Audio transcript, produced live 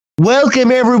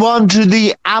Welcome, everyone, to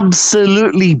the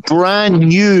absolutely brand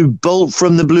new Bolt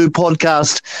from the Blue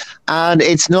podcast. And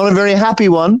it's not a very happy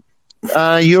one.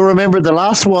 You'll remember the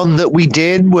last one that we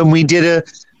did when we did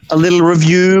a little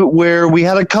review where we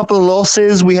had a couple of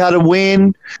losses, we had a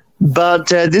win. But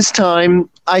this time,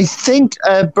 I think,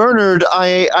 Bernard,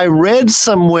 I read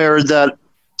somewhere that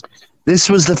this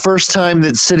was the first time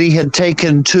that City had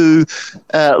taken two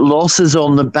losses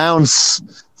on the bounce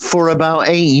for about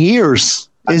 8 years.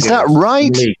 Is that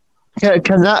right?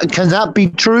 Can that be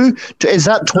true? Is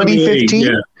that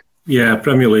 2015? Yeah,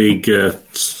 Premier League,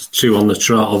 two on the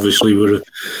trot. Obviously, we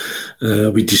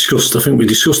discussed. I think we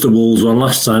discussed the Wolves one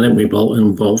last time, didn't we?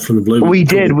 Bolt from the Blue. We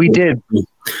did.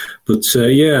 But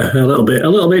a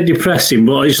little bit depressing.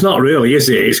 But it's not really, is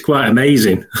it? It's quite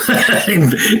amazing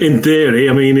in theory.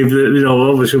 I mean,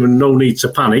 obviously, no need to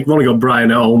panic. We've only got Brighton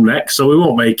at home next, so we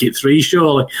won't make it 3,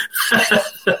 surely.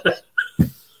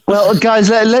 Well, guys,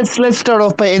 let's start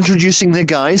off by introducing the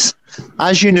guys.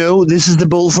 As you know, this is the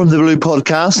Bull from the Blue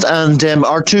podcast, and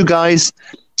our two guys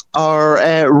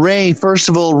are Ray. First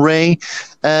of all, Ray,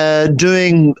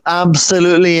 doing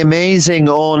absolutely amazing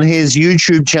on his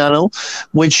YouTube channel,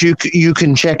 which you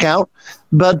can check out.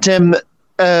 But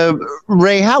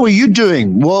Ray, how are you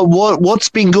doing? What's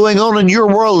been going on in your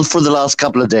world for the last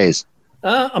couple of days?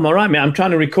 I'm all right, mate. I'm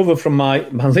trying to recover from my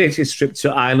latest trip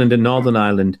to Ireland and Northern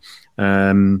Ireland.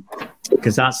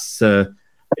 Because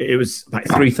it was like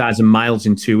 3,000 miles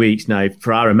in 2 weeks now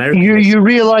for our American. You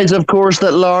realise, of course,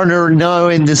 that Larne are now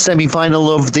in the semi-final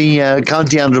of the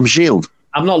County Antrim Shield.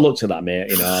 I've not looked at that,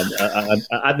 mate.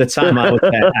 At the time I was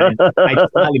there, I had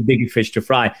slightly bigger fish to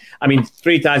fry. I mean,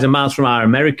 3,000 miles from our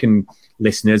American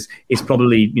listeners is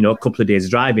probably a couple of days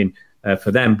driving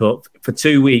for them, but for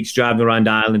 2 weeks driving around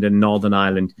Ireland and Northern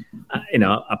Ireland,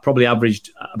 I probably averaged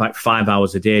about 5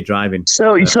 hours a day driving.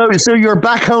 So you're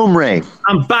back home, Ray?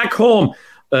 I'm back home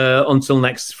until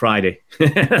next Friday,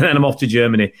 and then I'm off to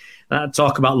Germany.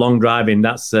 Talk about long driving.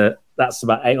 That's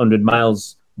about 800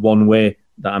 miles one way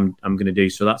that I'm going to do.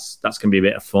 So that's going to be a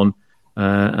bit of fun,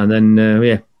 and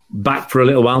then back for a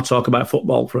little while. Talk about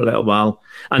football for a little while,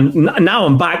 and now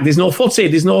I'm back. There's no footy.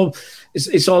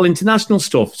 It's all international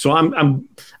stuff. So I'm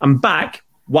back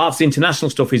whilst the international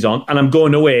stuff is on, and I'm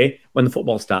going away when the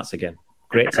football starts again.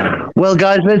 Great time. Well,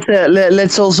 guys,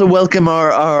 let's also welcome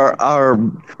our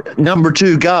number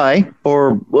 2 guy,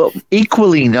 or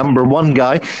equally number 1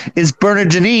 guy, is Bernard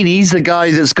Janine. He's the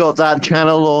guy that's got that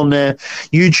channel on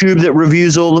YouTube that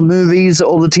reviews all the movies,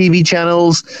 all the TV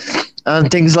channels,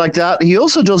 and things like that. He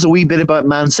also does a wee bit about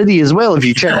Man City as well, if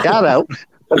you check that out.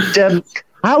 But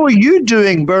how are you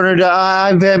doing, Bernard?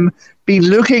 I've been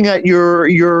looking at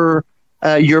your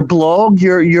blog.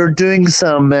 You're doing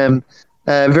some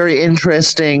very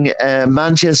interesting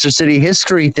Manchester City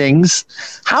history things.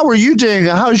 How are you doing?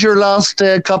 How's your last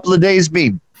couple of days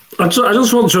been? I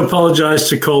just want to apologise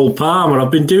to Cole Palmer.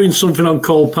 I've been doing something on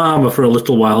Cole Palmer for a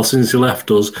little while since he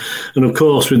left us. And of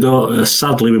course,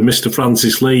 sadly, with Mr.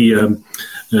 Francis Lee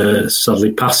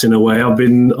sadly passing away,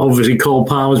 obviously Cole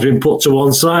Palmer's been put to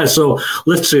one side. So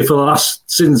literally for the last,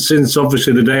 since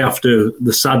obviously the day after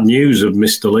the sad news of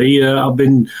Mr. Lee, I've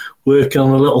been working on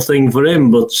a little thing for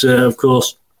him. But of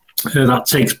course, that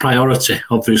takes priority,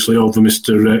 obviously, over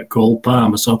Mr. Cole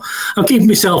Palmer. So I'm keeping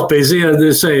myself busy. As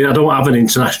I say, I don't have an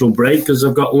international break because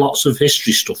I've got lots of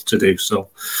history stuff to do. So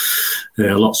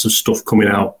lots of stuff coming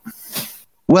out.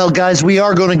 Well, guys, we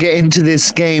are going to get into this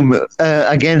game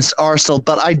against Arsenal,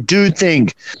 but I do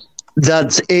think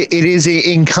that it is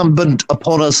incumbent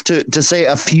upon us to say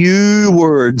a few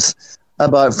words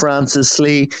about Francis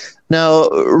Lee. Now,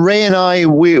 Ray and I,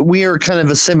 we are kind of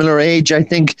a similar age. I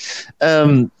think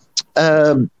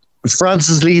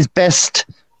Francis Lee's best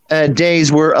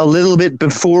days were a little bit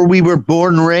before we were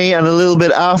born, Ray, and a little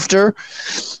bit after.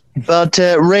 But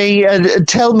Ray,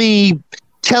 tell me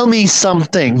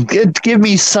something. Give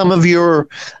me some of your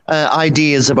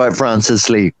ideas about Francis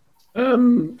Lee.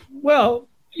 Well,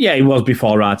 yeah, he was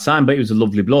before our time, but he was a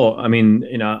lovely bloke. I mean,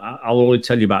 I'll only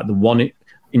tell you about the one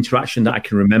interaction that I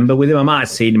can remember with him. I might have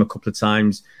seen him a couple of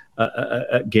times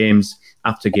at games,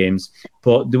 after games,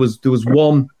 but there was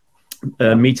one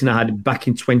meeting I had back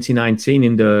in 2019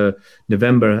 in the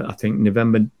November of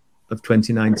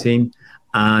 2019,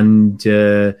 and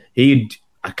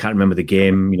I can't remember the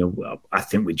game. I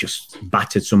think we just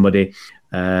battered somebody.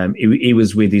 He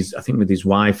was with his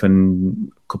wife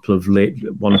and a couple of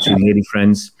one or two lady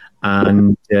friends,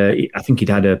 and I think he'd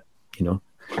had a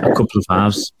couple of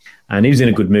halves, and he was in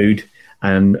a good mood.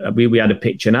 And we had a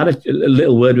picture, and I had a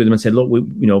little word with him and said, "Look,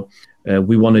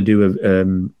 we want to do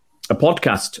a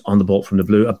podcast on the Bolt from the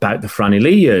Blue about the Franny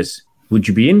Lee years." would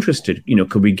you be interested?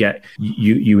 Could we get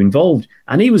you involved?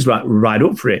 And he was right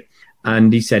up for it.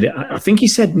 And he said, I think he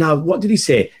said, now, what did he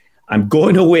say? I'm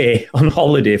going away on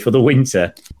holiday for the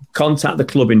winter. Contact the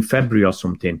club in February or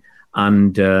something.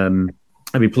 And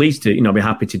I'd be pleased to, be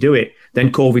happy to do it.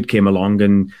 Then COVID came along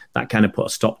and that kind of put a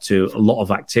stop to a lot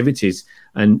of activities.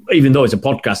 And even though it's a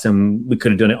podcast and we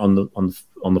could have done it on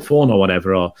the phone or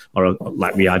whatever, or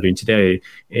like we are doing today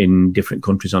in different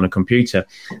countries on a computer.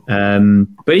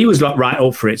 But he was right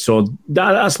up for it. So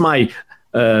that's my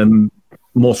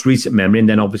most recent memory. And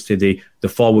then obviously the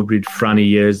forward with Franny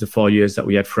years, the 4 years that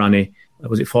we had Franny.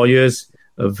 Was it 4 years?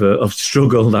 Of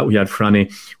struggle that we had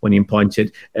Franny when he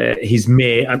appointed his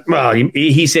mate. Well,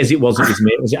 he says it wasn't his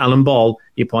mate. Was it Alan Ball?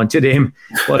 He appointed him.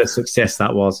 What a success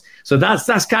that was. So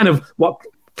that's kind of what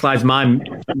clouds my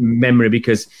memory,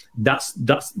 because those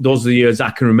are the years I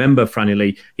can remember Franny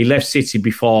Lee. He left City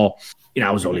before,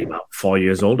 I was only about 4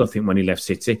 years old, I think, when he left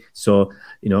City. So,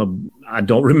 I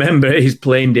don't remember his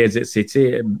playing days at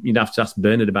City. You'd have to ask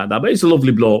Bernard about that. But it's a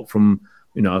lovely bloke from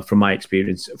my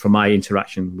experience, from my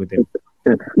interaction with him.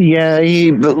 Yeah,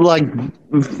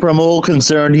 from all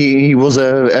concerned, he was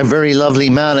a very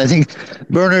lovely man. I think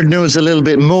Bernard knows a little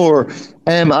bit more.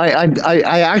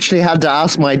 I actually had to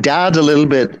ask my dad a little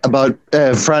bit about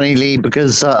Franny Lee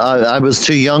because I was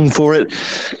too young for it.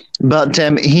 But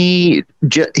he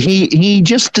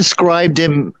just described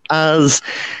him as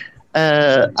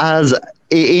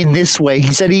in this way.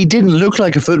 He said he didn't look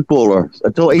like a footballer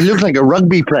at all. He looked like a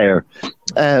rugby player.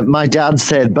 My dad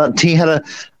said, but he had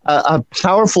a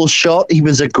powerful shot. He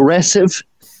was aggressive.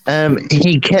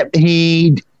 He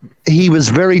was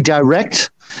very direct.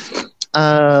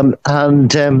 And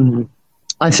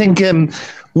I think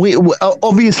we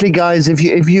obviously, guys, if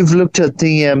you've looked at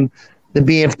the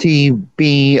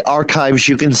BFTB archives,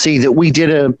 you can see that we did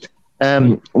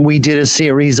a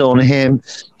series on him.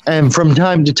 And from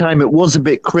time to time, it was a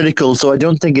bit critical. So I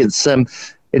don't think it's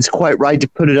quite right to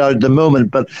put it out at the moment.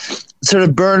 But sort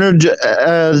of Bernard,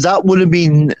 that would have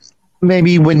been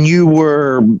maybe when you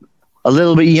were a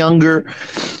little bit younger.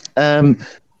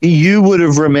 You would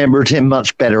have remembered him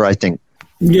much better, I think.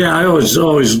 Yeah, I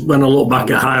always when I look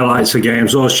back at highlights of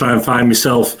games, I always try and find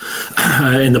myself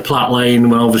in the Platt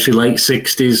Lane, when obviously late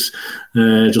 60s,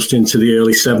 just into the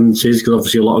early 70s, because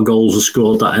obviously a lot of goals were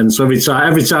scored that end. So every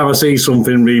time I see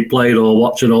something replayed or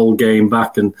watch an old game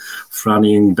back, and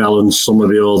Franny and Bell and some of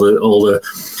the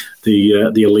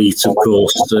elite, of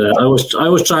course, I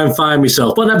always try and find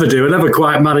myself, but I never do. I never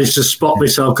quite manage to spot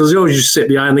myself because I always just sit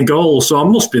behind the goal, so I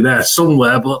must be there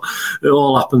somewhere. But it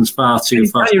all happens far too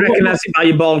fast. Can you recognise it by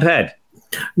your bald head?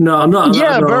 No, not.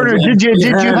 Yeah, no, Bernard, did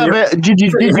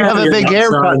you have a big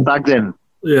haircut back then?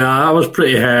 Yeah, I was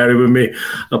pretty hairy with me.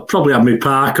 I probably had my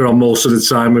Parker on most of the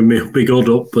time with my big hood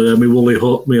up, my woolly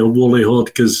hood,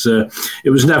 because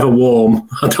it was never warm.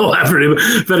 I don't ever,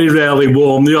 very rarely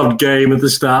warm. The odd game at the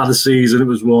start of the season, it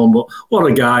was warm. But what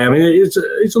a guy! I mean,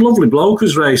 it's a lovely bloke,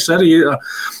 as Ray said.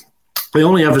 We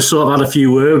only ever sort of had a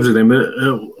few words with him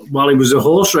while he was a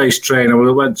horse race trainer.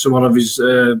 We went to one of his.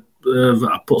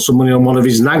 I put some money on one of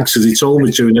his nags as he told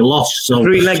me to, and he lost. So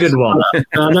three-legged one.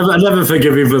 I never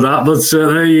forgive him for that. But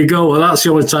there you go. Well, that's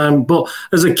the only time. But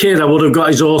as a kid, I would have got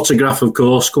his autograph, of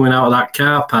course, coming out of that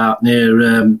car park near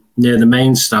the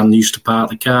main stand. They used to park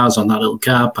the cars on that little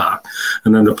car park,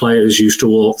 and then the players used to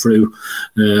walk through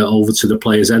over to the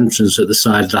players' entrance at the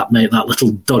side of that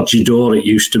little dodgy door it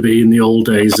used to be in the old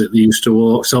days that they used to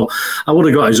walk. So I would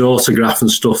have got his autograph and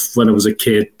stuff when I was a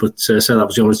kid, but so that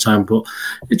was the only time. But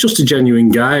it's just a genuine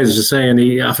guy, as I say, and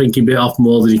I think he bit off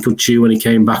more than he could chew when he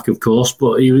came back, of course.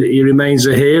 But he remains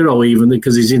a hero, even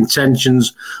because his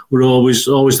intentions were always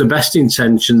the best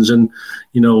intentions, and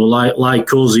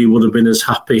like us, he would have been as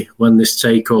happy when this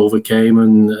takeover came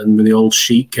and when the old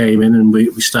Sheik came in and we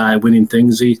started winning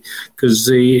things.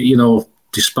 Because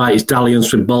despite his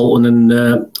dalliance with Bolton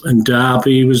and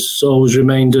Derby, he was always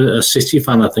remained a City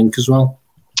fan, I think, as well.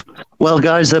 Well,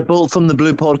 guys, the Bolt from the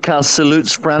Blue podcast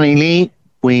salutes Franny Lee.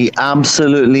 We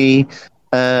absolutely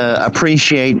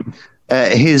appreciate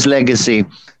his legacy.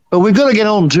 But we've got to get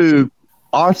on to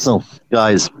Arsenal,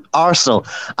 guys. Arsenal.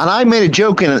 And I made a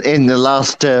joke in the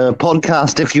last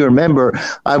podcast, if you remember.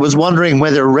 I was wondering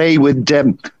whether Ray would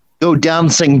go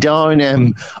dancing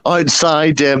down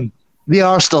outside the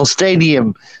Arsenal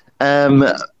stadium. And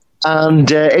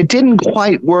it didn't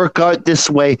quite work out this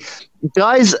way.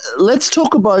 Guys, let's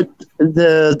talk about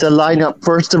the lineup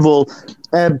first of all,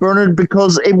 Bernard,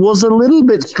 because it was a little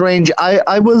bit strange.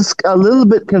 I was a little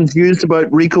bit confused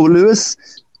about Rico Lewis.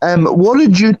 What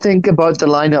did you think about the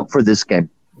lineup for this game?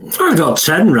 I got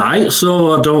 10 right,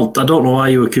 so I don't know why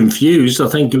you were confused. I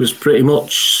think it was pretty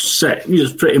much set. It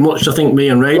was pretty much, I think, me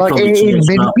and Ray Like probably in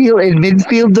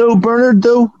midfield though, Bernard,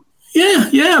 though? Yeah.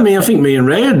 I mean, I think me and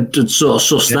Ray had sort of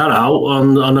sussed that out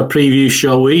on a preview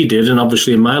show we did, and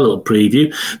obviously in my little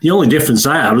preview. The only difference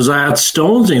I had was I had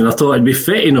Stones in. I thought he'd be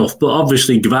fit enough, but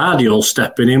obviously Gvardiol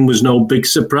stepping in was no big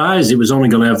surprise. It was only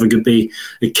going to ever be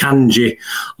a Kanji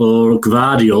or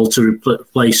Gvardiol to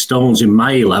replace Stones in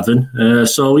my 11.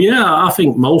 So, yeah, I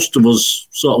think most of us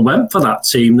sort of went for that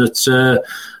team that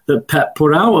Pep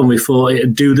put out, and we thought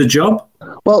it'd do the job.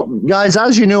 Well, guys,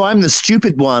 as you know, I'm the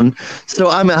stupid one,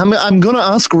 so I'm going to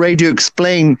ask Ray to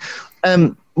explain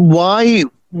why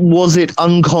was it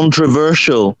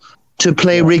uncontroversial to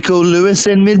play Rico Lewis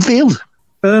in midfield?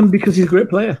 Because he's a great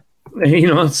player.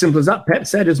 As simple as that. Pep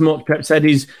said he's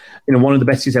one of the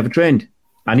best he's ever trained,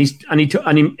 and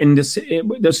this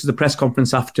is the press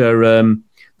conference after the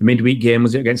midweek game,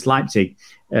 was it against Leipzig?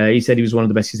 He said he was one of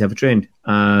the best he's ever trained,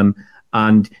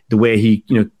 and the way he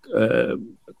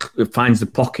finds the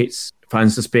pockets,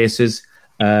 finds the spaces,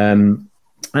 and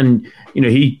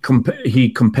he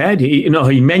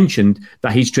mentioned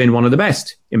that he's trained one of the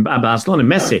best in Barcelona,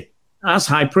 Messi. That's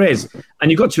high praise. And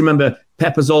you've got to remember,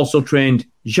 Pep has also trained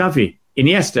Xavi,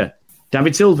 Iniesta,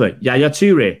 David Silva, Yaya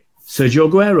Toure, Sergio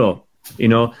Aguero,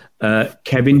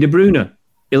 Kevin De Bruyne,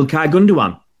 Ilkay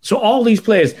Gundogan. So all these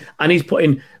players, and he's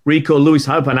putting Rico Lewis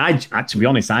up. And to be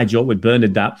honest, I joke with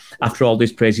Bernard that after all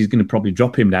this praise, he's going to probably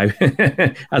drop him now,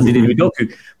 as he did with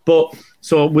Doku. But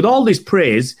so with all this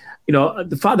praise,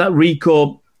 the fact that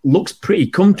Rico looks pretty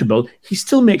comfortable, he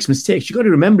still makes mistakes. You've got to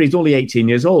remember he's only 18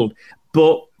 years old.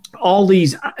 But all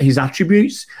his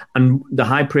attributes and the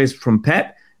high praise from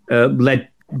Pep led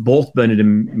both Bernard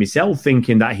and myself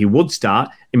thinking that he would start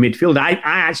in midfield. I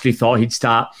actually thought he'd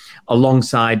start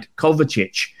alongside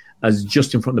Kovacic as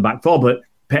just in front of the back four, but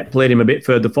Pep played him a bit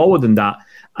further forward than that.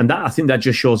 And that, I think that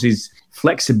just shows his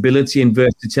flexibility and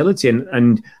versatility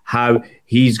and how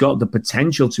he's got the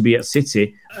potential to be at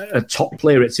City, a top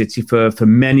player at City for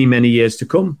many, many years to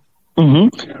come.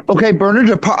 Mm-hmm. Okay, Bernard,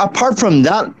 apart from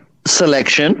that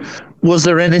selection, was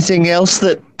there anything else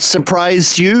that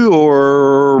surprised you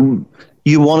or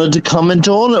you wanted to comment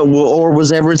on, or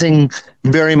was everything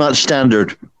very much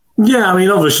standard? Yeah, I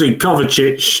mean, obviously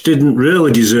Kovacic didn't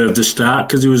really deserve the start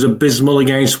because he was abysmal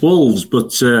against Wolves,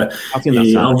 but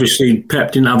obviously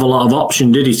Pep didn't have a lot of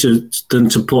option, did he,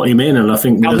 to put him in, and I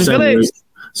think... Calvin Phillips.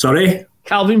 Sorry?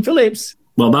 Calvin Phillips.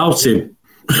 What about him?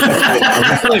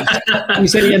 You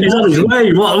said he had his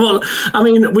way. What? I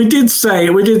mean, we did say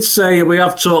we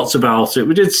have talked about it.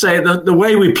 We did say that the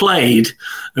way we played,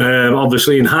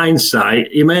 obviously in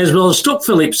hindsight, you may as well have stuck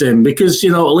Phillips in because at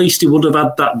least he would have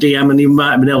had that DM and he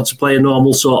might have been able to play a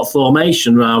normal sort of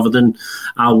formation rather than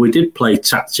how we did play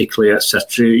tactically,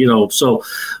 etc. So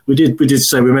we did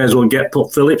say we may as well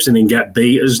put Phillips in and get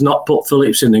beat as not put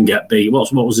Phillips in and get beat.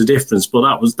 What was the difference? But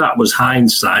that was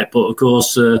hindsight. But of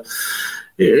course.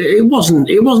 It wasn't.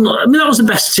 I mean, that was the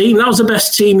best team. That was the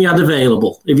best team he had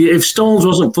available. If Stones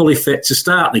wasn't fully fit to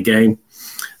start the game,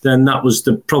 then that was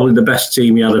probably the best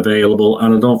team he had available.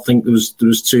 And I don't think there was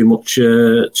too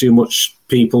much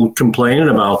people complaining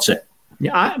about it.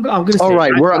 Yeah, I'm going to say. All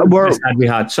right, we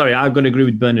had. Sorry, I'm going to agree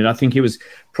with Bernard. I think it was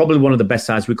probably one of the best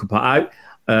sides we could put out.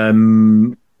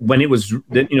 When it was,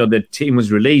 the team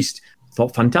was released.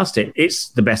 Thought fantastic. It's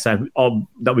the best side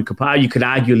that we could put out. You could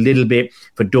argue a little bit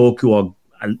for Doku or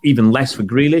even less for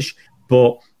Grealish,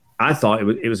 but I thought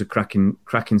it was a cracking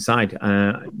side.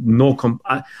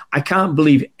 I can't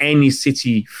believe any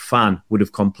City fan would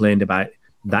have complained about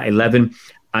that 11,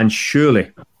 and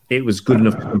surely it was good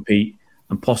enough to compete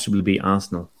and possibly beat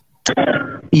Arsenal.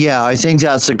 Yeah, I think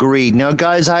that's agreed. Now,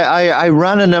 guys, I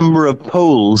ran a number of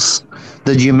polls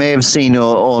that you may have seen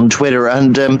on Twitter,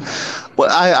 and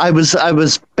I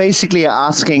was basically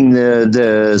asking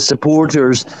the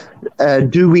supporters,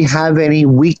 do we have any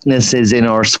weaknesses in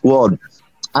our squad?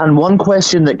 And one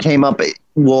question that came up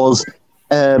was,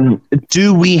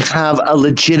 do we have a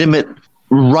legitimate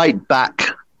right-back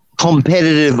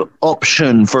competitive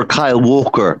option for Kyle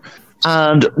Walker?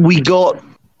 And we got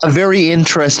a very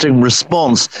interesting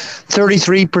response.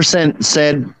 33%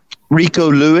 said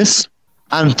Rico Lewis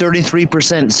and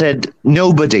 33% said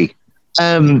nobody.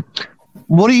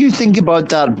 What do you think about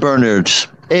that, Bernard?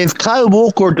 If Kyle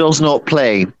Walker does not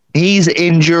play, he's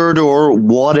injured or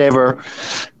whatever,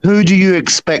 who do you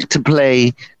expect to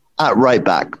play at right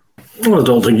back? Well, I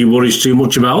don't think he worries too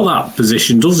much about that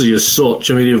position, does he, as such?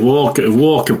 I mean, if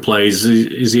Walker plays,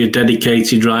 is he a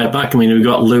dedicated right back? I mean, we've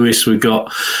got Lewis, we've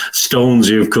got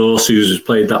Stonesy, of course, who's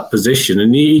played that position,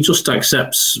 and he just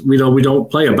accepts, we don't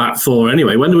play a back four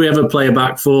anyway. When do we ever play a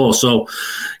back four? So,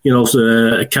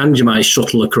 Kanji might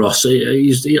shuttle across.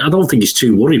 I don't think he's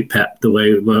too worried, Pep, the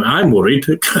way I'm worried,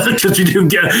 because we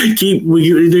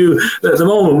do at the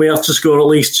moment, we have to score at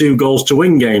least 2 goals to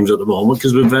win games at the moment,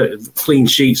 because clean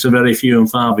sheets are very few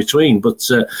and far between. But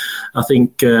I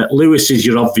think Lewis is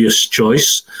your obvious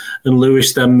choice, and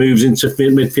Lewis then moves into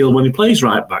midfield when he plays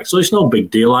right back. So it's no big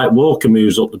deal. Like Walker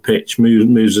moves up the pitch,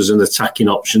 moves as an attacking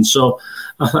option. So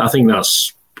I think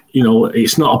that's,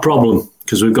 it's not a problem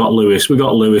because we've got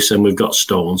Lewis and we've got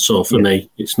Stones. So for me,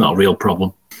 it's not a real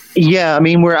problem. Yeah, I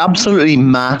mean, we're absolutely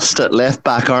massed at left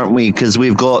back, aren't we? Because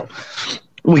we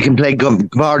can play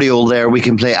Guardiola there, we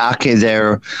can play Ake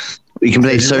there, we can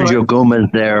play Sergio Gomez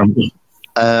there. We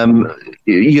can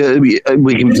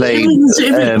play. If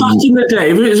it's back in the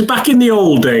day, if it was back in the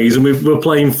old days, and we were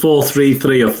playing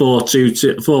 4-3-3 or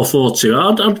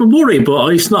 4-4-2, I'd worry, but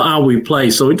it's not how we play,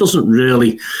 so it doesn't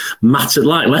really matter.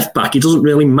 Like left back, it doesn't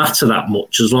really matter that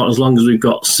much as long as we've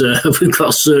got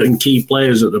certain key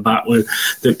players at the back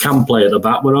that can play at the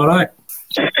back. We're all right.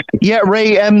 Yeah,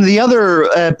 Ray. The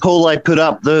other poll I put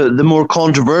up, the more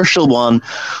controversial one,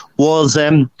 was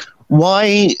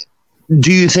why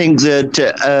do you think that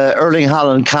Erling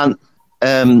Haaland can't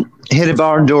hit a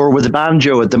barn door with a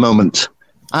banjo at the moment?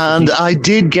 And I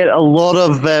did get a lot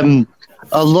of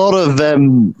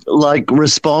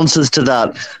responses to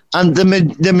that, and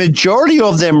the majority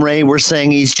of them, Ray, were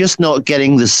saying he's just not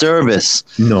getting the service.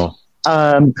 No.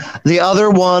 The other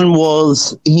one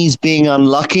was he's being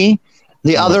unlucky.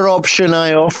 The other option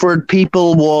I offered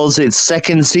people was it's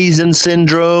second season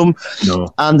syndrome. No.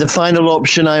 And the final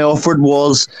option I offered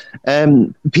was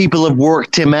people have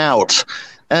worked him out.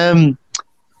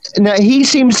 Now, he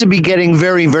seems to be getting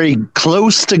very, very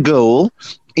close to goal.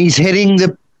 He's hitting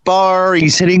the bar.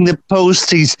 He's hitting the post.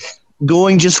 He's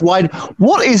going just wide.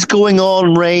 What is going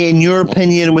on, Ray, in your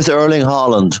opinion, with Erling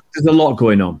Haaland? There's a lot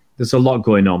going on.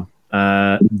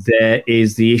 There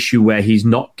is the issue where he's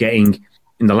not getting...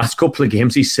 In the last couple of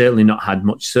games, he's certainly not had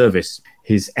much service.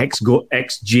 His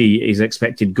XG, his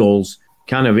expected goals,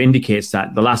 kind of indicates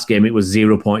that. The last game, it was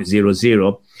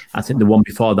 0.00. I think the one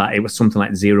before that, it was something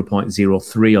like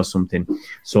 0.03 or something.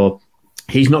 So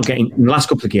he's not getting, in the last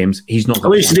couple of games, he's not...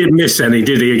 At least he didn't miss any,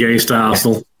 did he, against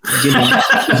Arsenal?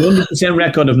 100%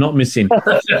 record of not missing.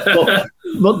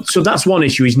 But so that's one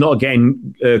issue. He's not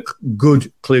getting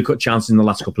good, clear-cut chances in the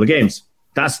last couple of games.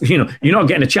 That's, you're not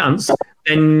getting a chance,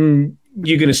 then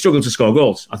you're going to struggle to score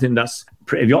goals. I think that's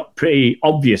pretty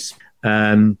obvious.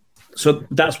 So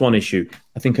that's one issue.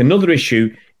 I think another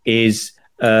issue is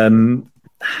I'm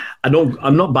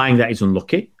not buying that he's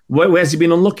unlucky. Where's he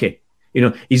been unlucky?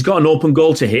 He's got an open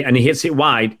goal to hit and he hits it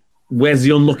wide. Where's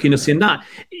the unluckiness in that?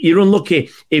 You're unlucky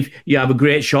if you have a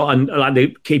great shot and like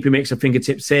the keeper makes a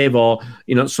fingertip save or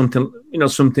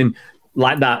something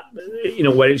like that,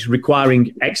 where it's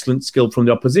requiring excellent skill from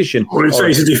the opposition. Or it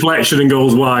takes a deflection and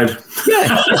goes wide.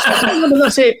 Yeah,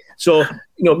 that's it. So,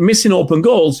 missing open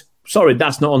goals, sorry,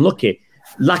 that's not unlucky.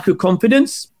 Lack of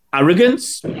confidence,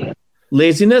 arrogance,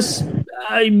 laziness,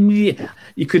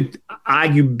 you could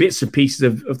argue bits and pieces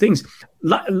of things.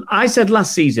 I said it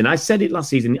last season,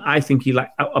 I think he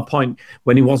lacked, at a point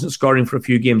when he wasn't scoring for a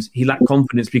few games, he lacked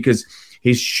confidence because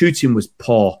his shooting was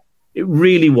poor. It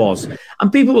really was.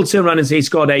 And people will turn around and say he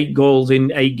scored 8 goals in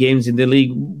 8 games in the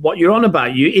league. What you're on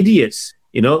about, you idiots.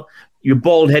 You're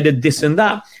bald-headed, this and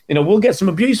that. We'll get some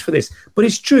abuse for this. But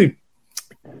it's true.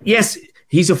 Yes,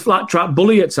 he's a flat-track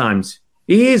bully at times.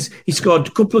 He is. He scored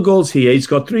a couple of goals here. He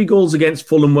scored 3 goals against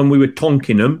Fulham when we were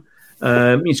tonking them.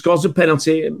 He scores a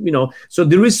penalty, So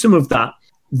there is some of that.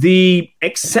 The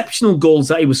exceptional goals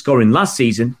that he was scoring last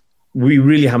season, we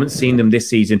really haven't seen them this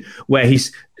season, where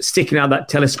he's sticking out that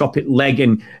telescopic leg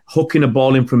and hooking a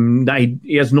ball in from that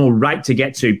he has no right to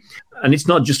get to. And it's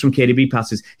not just from KDB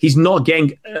passes. He's not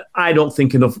getting, I don't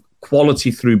think, enough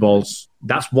quality through balls.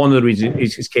 That's one of the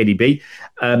reasons is KDB.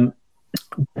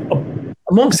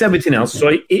 Amongst everything else,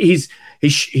 so it's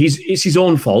his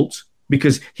own fault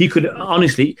because he could,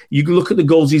 honestly, you look at the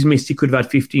goals he's missed, he could have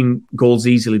had 15 goals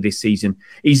easily this season.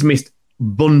 He's missed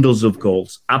bundles of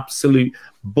goals, absolute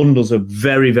bundles of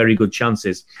very, very good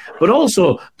chances. But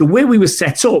also, the way we were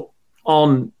set up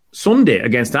on Sunday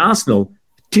against Arsenal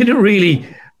didn't really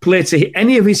play to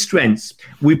any of his strengths.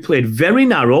 We played very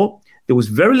narrow. There was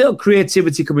very little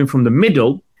creativity coming from the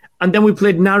middle. And then we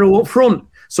played narrow up front.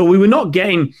 So we were not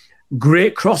getting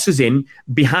great crosses in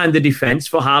behind the defence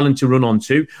for Haaland to run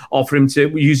onto, or for him to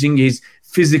using his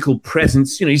physical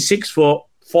presence. He's 6'4",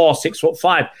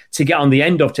 6'5" to get on the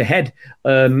end of to head,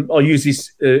 or use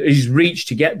his reach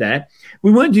to get there.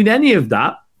 We weren't doing any of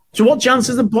that. So what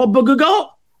chances has the poor bugger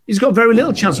got? He's got very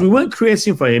little chance. We weren't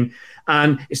creating for him.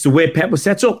 And it's the way Pep was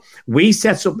set up. We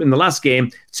set up in the last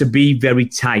game to be very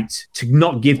tight, to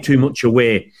not give too much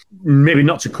away, maybe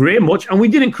not to create much. And we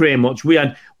didn't create much. We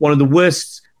had one of the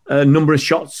worst number of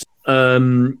shots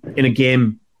in a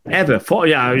game ever. 4,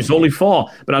 it was only 4.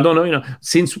 But I don't know,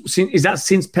 since is that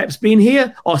since Pep's been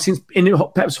here or since in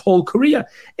Pep's whole career?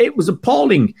 It was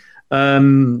appalling.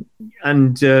 So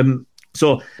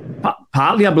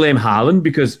partly I blame Haaland,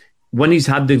 because when he's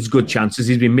had those good chances,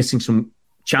 he's been missing some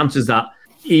chances that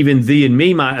even thee and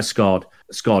me might have scored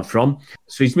from.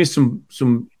 So he's missed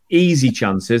some easy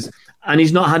chances, and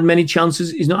he's not had many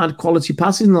chances. He's not had quality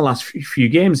passes in the last few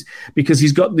games because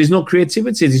there's no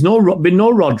creativity. There's been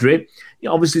no Rodri.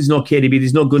 Obviously, there's no KDB.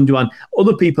 There's no Gundogan.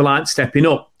 Other people aren't stepping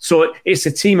up. So it's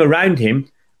a team around him,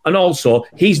 and also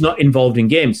he's not involved in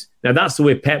games. Now that's the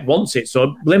way Pep wants it.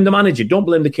 So blame the manager. Don't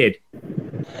blame the kid.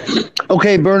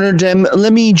 Okay, Bernard.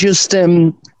 Let me just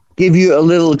give you a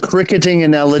little cricketing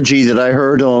analogy that I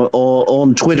heard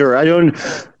on Twitter. I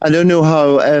don't know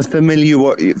how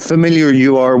familiar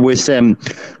you are with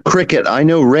cricket. I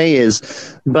know Ray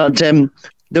is, but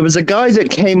there was a guy that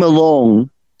came along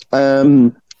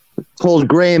called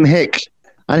Graham Hick,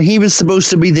 and he was supposed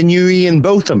to be the new Ian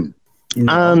Botham.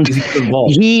 And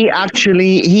he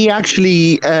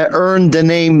actually earned the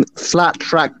name Flat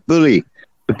Track Bully,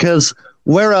 because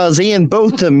whereas Ian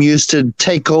Botham used to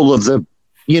take all of the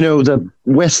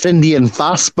West Indian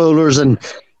fast bowlers and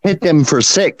hit them for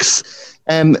 6.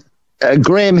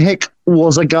 Graham Hick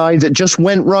was a guy that just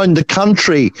went round the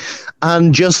country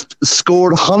and just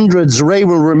scored hundreds. Ray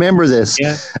will remember this.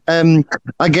 Yeah.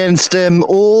 Against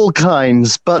all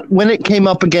kinds. But when it came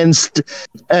up against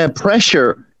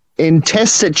pressure in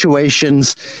test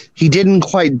situations, he didn't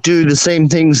quite do the same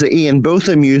things that Ian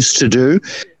Botham used to do.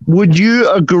 Would you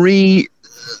agree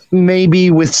maybe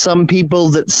with some people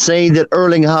that say that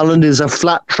Erling Haaland is a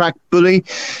flat track bully?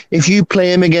 If you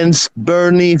play him against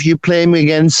Burnley, if you play him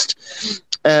against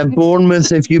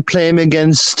Bournemouth, if you play him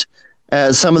against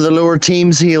some of the lower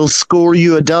teams, he'll score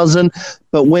you a dozen.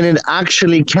 But when it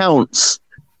actually counts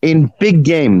in big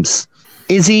games,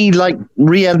 is he like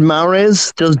Riyad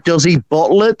Mahrez? Does he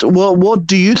bottle it? What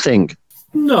do you think?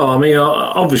 No, I mean,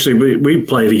 obviously we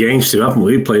played against him, haven't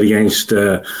we? We played against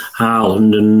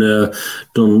Haaland and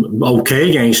done okay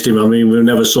against him. I mean, we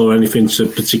never saw anything to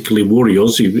particularly worry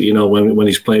us. When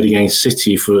he's played against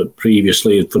City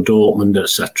previously for Dortmund,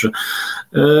 etc.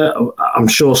 I'm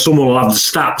sure someone will have the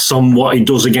stats on what he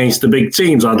does against the big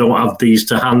teams. I don't have these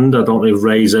to hand. I don't know if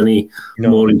Ray's any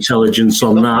more intelligence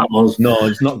on that. No,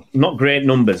 it's not great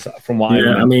numbers from what I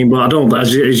remember. I mean, but I don't.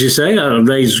 As you say,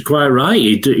 Ray's quite right.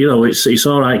 It's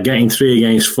all right getting 3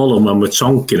 against Fulham when we're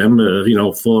tonking them.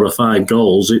 4 or 5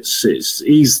 goals. It's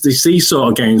these sort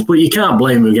of games, but you can't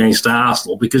blame him against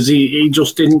Arsenal because he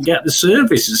just didn't get the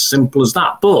service. As simple as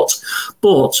that.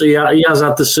 But he has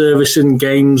had the service in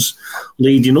games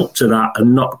leading up to that,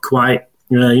 and not quite.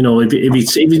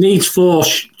 If he needs four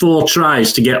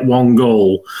tries to get 1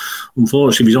 goal,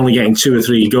 unfortunately, if he's only getting 2 or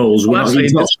 3 goals,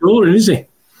 he's not scoring, is he?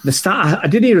 The stat I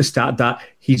did hear a stat that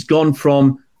he's gone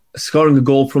from scoring a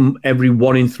goal from every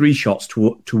 1 in 3 shots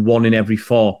to 1 in every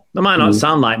 4. That might not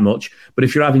sound like much, but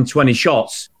if you're having 20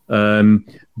 shots,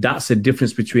 that's a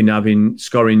difference between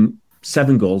scoring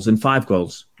 7 goals and 5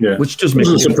 goals. Yeah, which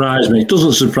doesn't surprise me. It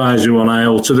doesn't surprise me one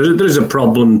iota. There is a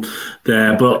problem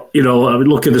there, but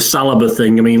look at the Saliba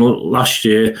thing. I mean, last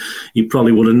year he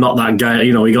probably would have knocked that guy.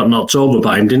 He got knocked over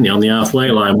by him, didn't he, on the halfway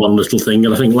line? One little thing,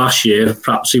 and I think last year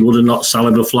perhaps he would have knocked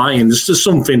Saliba flying. There's just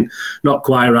something not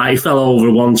quite right. He fell over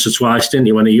once or twice, didn't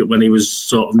he, when he was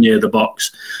sort of near the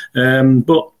box?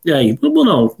 But yeah, it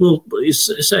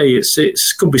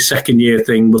could be second year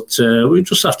thing, but we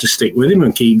just have to stick with him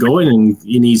and keep going, and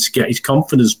he needs to get his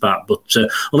confidence back. But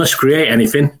unless create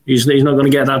anything, he's not going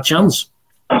to get that chance.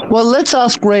 Well, let's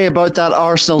ask Ray about that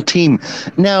Arsenal team.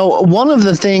 Now, one of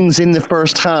the things in the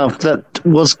first half that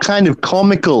was kind of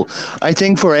comical, I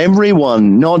think, for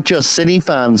everyone, not just City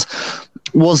fans,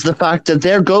 was the fact that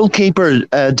their goalkeeper,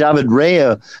 David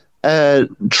Raya,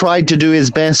 tried to do his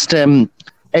best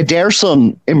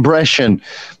Ederson impression,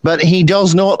 but he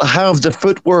does not have the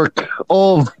footwork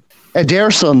of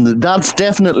Ederson. That's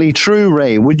definitely true,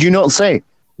 Ray. Would you not say?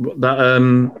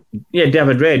 That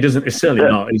David Ray doesn't. It's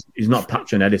certainly not. He's not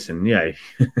Patron Edison. Yeah,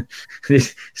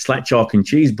 it's like chalk and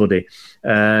cheese, buddy.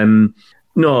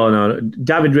 No.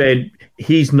 David Ray,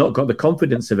 he's not got the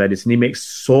confidence of Edison. He makes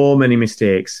so many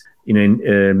mistakes,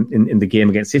 in the game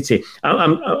against City.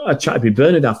 I chatted with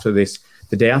Bernard after this,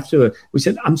 the day after. We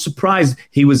said, I'm surprised.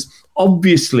 He was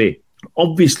obviously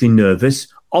nervous,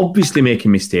 obviously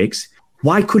making mistakes.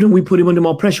 Why couldn't we put him under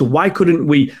more pressure? Why couldn't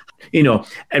we,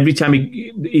 every time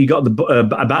he got a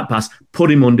back pass, put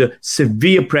him under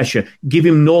severe pressure, give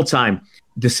him no time?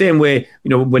 The same way,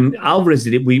 when Alvarez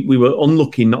did it, we were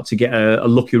unlucky not to get a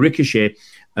lucky ricochet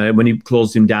when he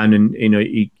closed him down and,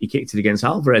 he kicked it against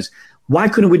Alvarez. Why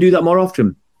couldn't we do that more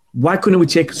often? Why couldn't we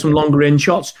take some longer range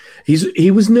shots? He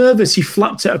was nervous. He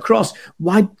flapped it across.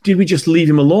 Why did we just leave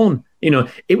him alone?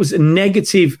 It was a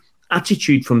negative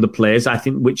attitude from the players, I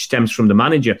think, which stems from the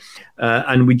manager.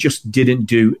 And we just didn't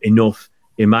do enough,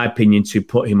 in my opinion, to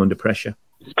put him under pressure.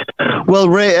 Well,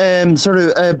 Ray,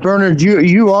 Bernard,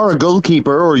 you are a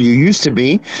goalkeeper, or you used to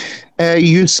be.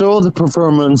 You saw the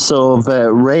performance of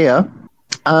Raya.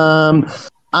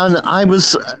 And I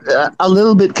was a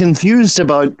little bit confused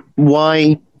about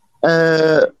why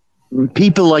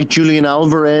people like Julian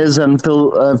Alvarez and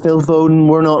Phil Foden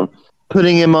were not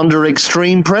putting him under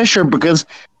extreme pressure, because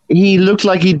he looked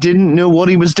like he didn't know what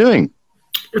he was doing.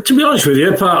 To be honest with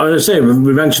you,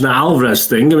 we mentioned that Alvarez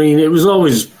thing. I mean, it was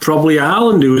always probably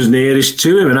Haaland who was nearest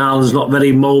to him, and Haaland's not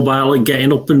very mobile at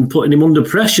getting up and putting him under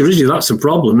pressure, is he? That's the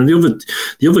problem. And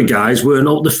the other guys weren't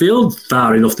up the field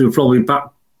far enough. They were probably back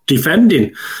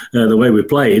defending the way we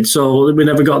played, so we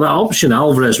never got that option.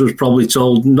 Alvarez was probably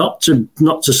told not to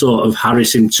sort of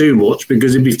harass him too much,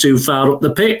 because he'd be too far up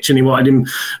the pitch, and he wanted him a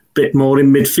bit more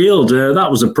in midfield.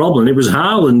 That was a problem. It was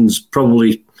Haaland's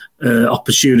probably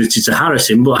opportunity to harass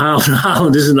him, but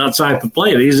Haaland isn't that type of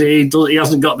player. He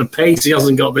hasn't got the pace. He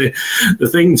hasn't got the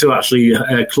thing to actually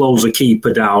close a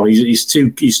keeper down. He's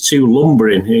too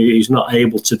lumbering. He's not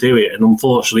able to do it, and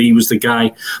unfortunately, he was the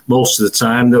guy most of the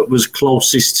time that was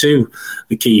closest to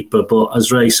the keeper. But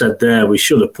as Ray said there, we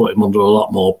should have put him under a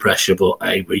lot more pressure. But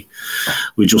hey,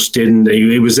 we just didn't.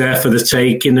 He was there for the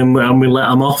taking, and we let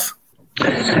him off.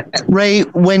 Ray,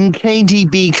 when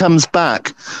KDB comes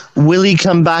back, will he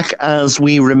come back as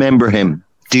we remember him,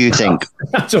 do you think?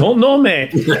 I don't know, mate.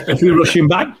 If we rush him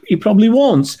back, he probably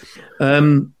won't.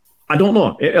 I don't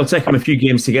know. It'll take him a few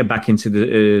games to get back into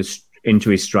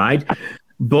his stride.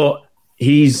 But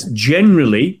he's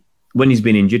generally, when he's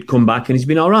been injured, come back and he's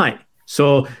been all right.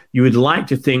 So you would like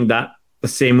to think that the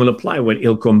same will apply when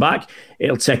he'll come back.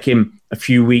 It'll take him a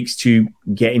few weeks to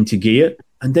get into gear,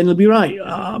 and then he'll be right.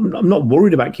 I'm not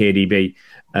worried about KDB,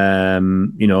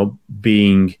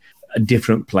 being a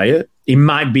different player. He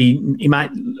might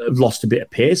have lost a bit of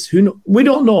pace. We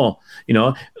don't know,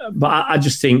 But I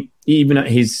just think even at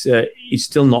he's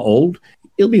still not old.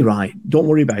 He'll be right. Don't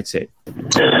worry about it.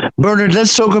 Bernard,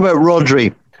 let's talk about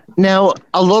Rodri. Now,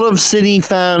 a lot of City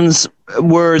fans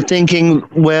were thinking,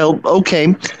 well,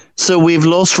 okay, so we've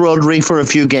lost Rodri for a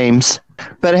few games,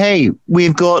 but hey,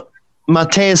 we've got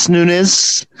Mateus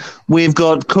Nunes, we've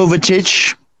got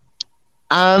Kovacic,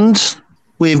 and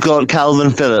we've got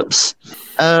Calvin Phillips.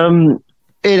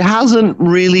 It hasn't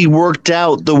really worked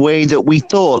out the way that we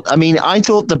thought. I mean, I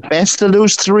thought the best of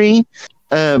those three,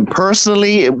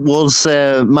 personally, it was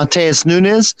Mateus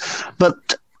Nunes, but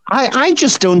I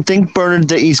just don't think, Bernard,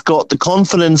 that he's got the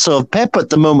confidence of Pep at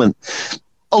the moment.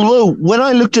 Although, when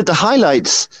I looked at the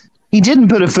highlights, he didn't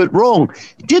put a foot wrong.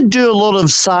 He did do a lot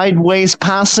of sideways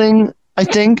passing, I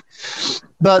think,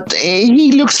 but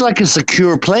he looks like a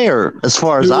secure player as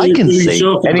far as I can see.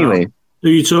 Anyway, who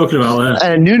are you talking about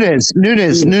there? Nunes.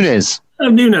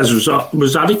 Nunes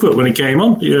was adequate when he came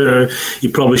on. He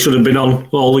probably should have been on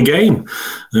all the game.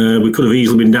 We could have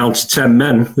easily been down to 10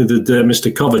 men with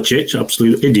Mr. Kovacic,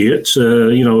 absolute idiot.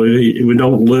 We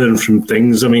don't learn from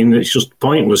things. I mean, it's just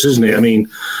pointless, isn't it? I mean,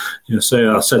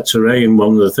 I said to Ray in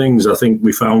one of the things, I think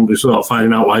we started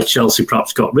finding out why Chelsea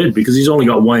perhaps got rid, because he's only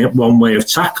got one way of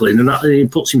tackling, and he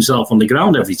puts himself on the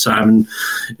ground every time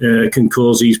and can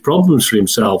cause these problems for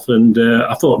himself. And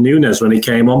I thought Nunes, when he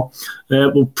came on,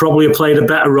 would probably have played a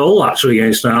better role actually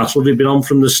against Arsenal if he'd been on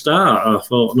from the start. I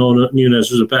thought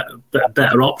Nunes was a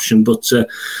better option, but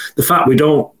the fact we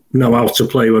don't know how to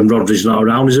play when Rodri's not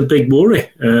around is a big worry,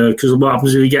 because what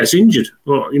happens if he gets injured?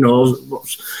 Well,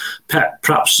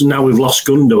 perhaps now we've lost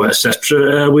Gundo,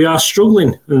 etc. We are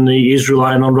struggling, and he is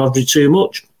relying on Rodri too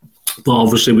much. But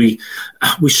obviously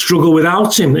we struggle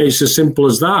without him. It's as simple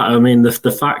as that. I mean,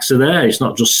 the facts are there. It's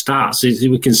not just stats.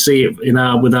 We can see it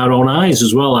with our own eyes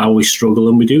as well, how we struggle,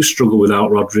 and we do struggle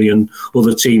without Rodri, and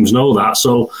other teams know that.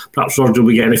 So perhaps Rodri will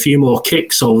be getting a few more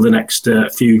kicks over the next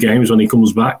few games when he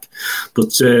comes back.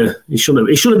 But he shouldn't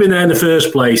have been there in the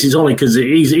first place. It's only because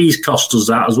he's cost us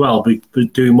that as well, by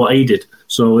doing what he did.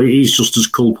 So he's just as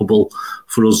culpable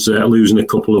for us losing a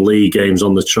couple of league games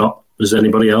on the trot as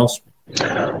anybody else.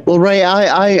 Well, Ray,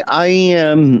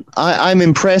 I'm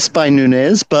impressed by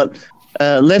Nunez, but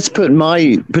let's put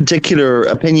my particular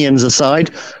opinions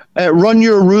aside. Run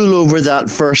your rule over that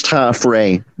first half,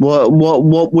 Ray.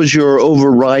 What was your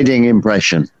overriding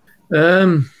impression?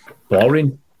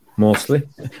 Boring, mostly.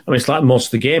 I mean, it's like most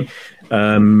of the game.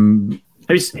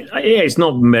 It's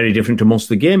not very different to most of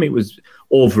the game. It was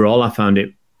overall, I found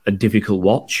it a difficult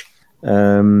watch.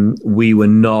 We were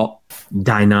not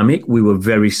dynamic. We were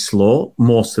very slow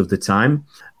most of the time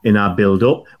in our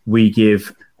build-up. We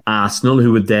give Arsenal,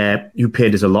 who were there, who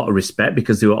paid us a lot of respect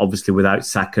because they were obviously without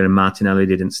Saka and Martinelli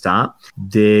didn't start.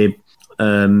 They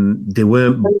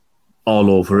weren't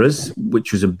all over us,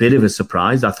 which was a bit of a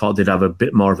surprise. I thought they'd have a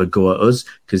bit more of a go at us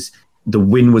because the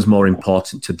win was more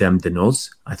important to them than us,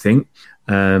 I think.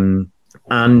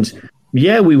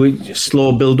 We were just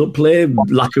slow build-up play,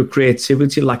 lack of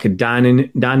creativity, lack of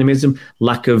dynamism,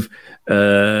 lack of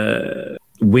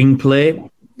wing play,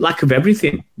 lack of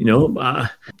everything.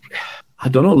 I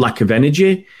don't know, lack of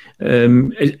energy.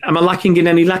 Am I lacking in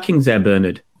any lackings there,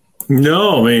 Bernard?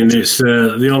 No, I mean, it's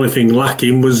the only thing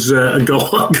lacking was a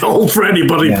goal for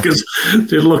anybody because I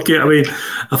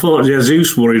thought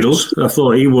Jesus worried us. I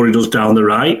thought he worried us down the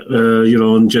right,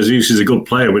 and Jesus is a good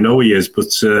player. We know he is, but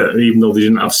even though they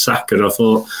didn't have Saka, I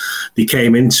thought they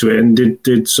came into it and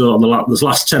did sort of the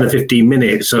last 10 or 15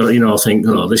 minutes. I think,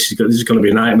 this is going to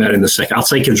be a nightmare in the second. I'll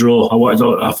take a draw.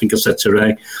 I think I said to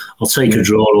Ray, I'll take a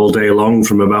draw all day long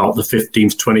from about the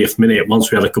 15th, 20th minute once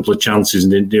we had a couple of chances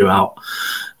and didn't do out.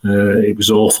 It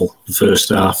was awful, the first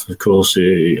half. Of course,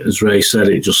 as Ray said,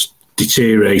 it just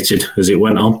deteriorated as it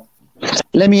went on.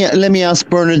 Let me ask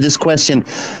Bernard this question.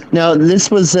 Now, this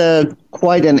was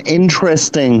quite an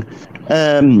interesting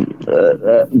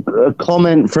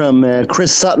comment from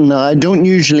Chris Sutton. Now, I don't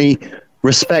usually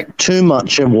respect too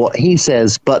much of what he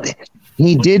says, but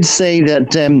he did say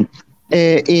that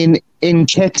in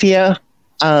Nketiah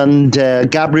and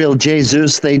Gabriel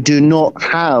Jesus, they do not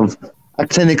have a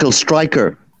clinical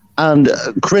striker. And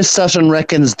Chris Sutton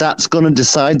reckons that's going to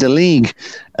decide the league.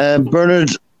 Bernard,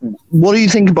 what do you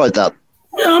think about that?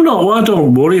 Yeah, I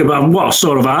don't worry about what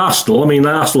sort of Arsenal. I mean,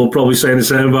 Arsenal will probably say the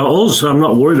same about us. I'm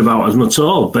not worried about them at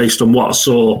all, based on what I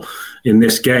saw in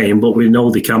this game. But we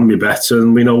know they can be better,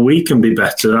 and we know we can be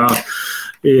better.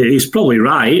 He's probably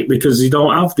right because they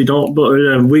don't.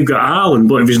 But we've got Haaland.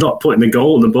 But if he's not putting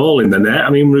the ball in the net, I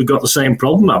mean, we've got the same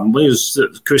problem, haven't we? As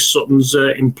Chris Sutton's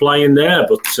implying there,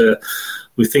 but.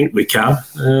 We think we can,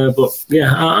 but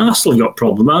yeah, Arsenal got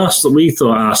problems. We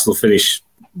thought Arsenal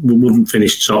wouldn't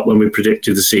finish top when we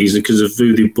predicted the season because of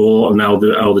who they bought and how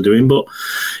they're doing. But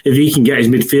if he can get his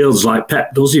midfielders like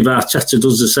Pep does, if Arteta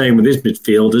does the same with his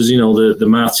midfielders, the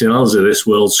Martinellis of this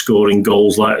world scoring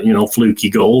goals like fluky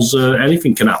goals,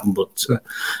 anything can happen. But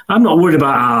I'm not worried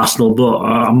about Arsenal, but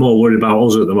I'm more worried about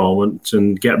us at the moment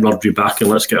and get Rodri back and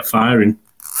let's get firing.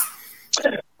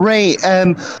 Ray,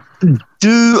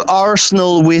 do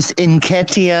Arsenal with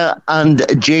Nketiah and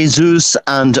Jesus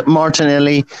and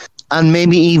Martinelli and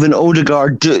maybe even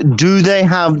Odegaard, do they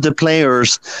have the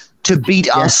players to beat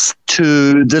us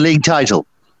to the league title?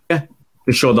 Yeah,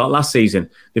 they showed that last season.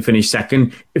 They finished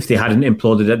second. If they hadn't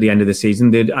imploded at the end of the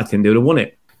season, I think they would have won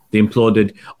it. They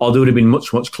imploded, or they would have been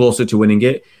much, much closer to winning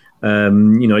it.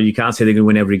 You can't say they're going to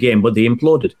win every game, but they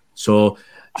imploded. So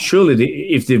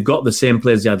surely if they've got the same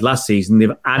players they had last season,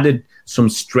 they've added some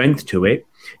strength to it.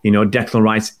 Declan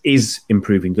Rice is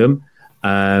improving them.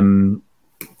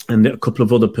 And a couple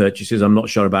of other purchases. I'm not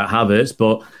sure about Havertz,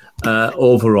 but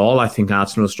overall, I think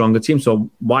Arsenal are a stronger team. So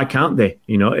why can't they?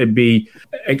 It'd be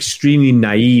extremely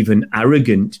naive and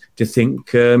arrogant to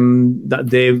think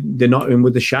that they're not in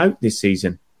with the shout this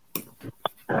season.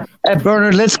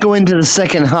 Bernard, let's go into the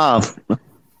second half.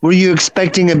 Were you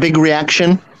expecting a big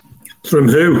reaction? From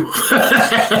who?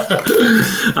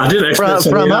 I didn't expect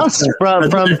from us,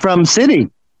 from City.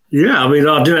 Yeah, I mean,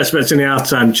 I didn't expect any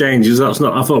half-time changes. I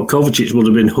thought Kovacic would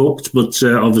have been hooked, but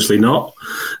obviously not,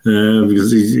 because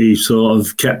he sort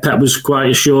of kept. Pep was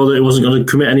quite sure that he wasn't going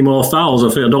to commit any more fouls.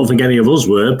 I don't think any of us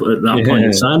were, but at that point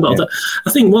in time. But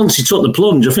I think once he took the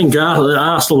plunge, I think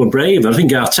Arsenal were braver. I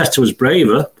think Arteta was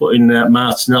braver, putting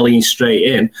Martinelli straight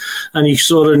in, and you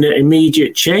saw an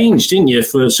immediate change, didn't you?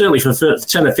 Certainly for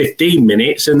 10 or 15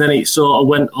 minutes, and then it sort of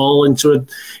went all into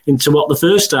what the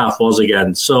first half was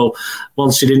again. So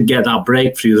once he didn't get that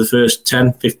breakthrough the first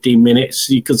 10, 15 minutes,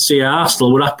 you could see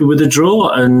Arsenal were happy with the draw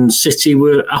and City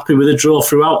were happy with the draw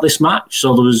throughout this match.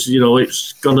 So there was,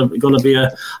 it's going to be a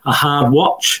hard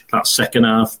watch, that second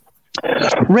half.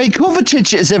 Ray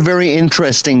Kovacic is a very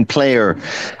interesting player.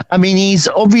 I mean, he's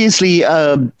obviously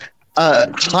a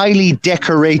highly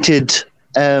decorated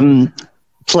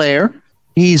player.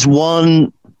 He's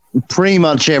won pretty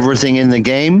much everything in the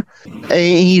game.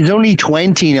 He's only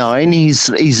 29.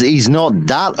 He's not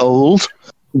that old,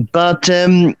 but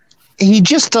he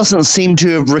just doesn't seem to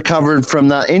have recovered from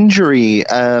that injury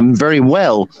very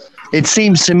well. It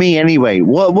seems to me, anyway.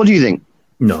 What do you think?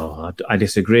 No, I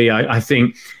disagree. I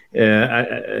think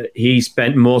he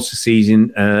spent most of the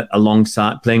season playing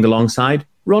alongside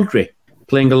Rodri.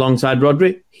 Playing alongside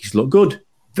Rodri, he's looked good.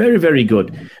 Very, very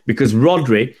good. Because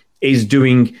Rodri is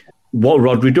doing what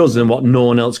Rodri does and what no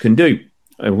one else can do,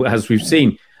 as we've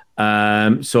seen.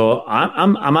 So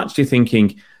I'm actually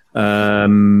thinking,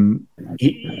 well,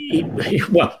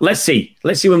 let's see.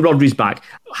 Let's see when Rodri's back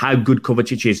how good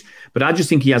Kovacic is. But I just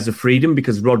think he has the freedom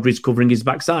because Rodri's covering his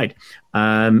backside.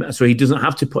 So he doesn't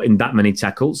have to put in that many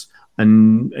tackles.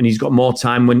 And he's got more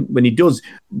time when he does.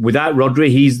 Without Rodri,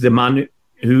 he's the man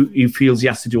who feels he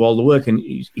has to do all the work, and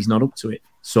he's not up to it.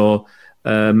 So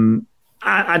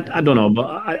I don't know, but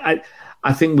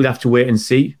I think we'd have to wait and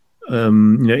see.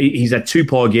 He's had 2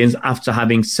 poor games after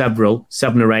having 7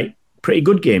 or 8 pretty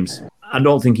good games. I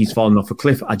don't think he's fallen off a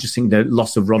cliff. I just think the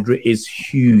loss of Rodri is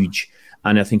huge,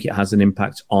 and I think it has an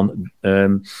impact on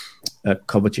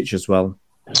Kovacic as well.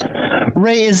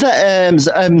 Ray, is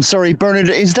that sorry, Bernard,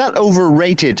 is that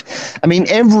overrated? I mean,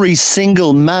 every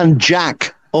single man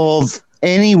jack of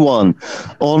anyone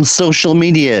on social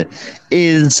media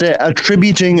is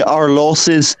attributing our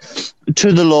losses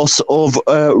to the loss of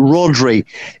Rodri.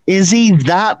 Is he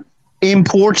that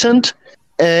important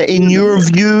in your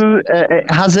view?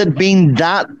 Has it been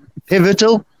that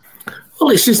pivotal? Well,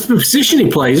 it's just the position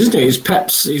he plays, isn't it? It's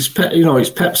Pep's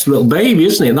little baby,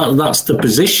 isn't it? That's the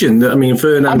position that,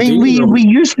 we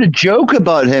used to joke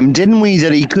about him, didn't we?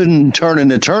 That he couldn't turn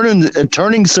in a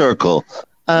turning circle.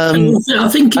 I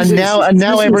think and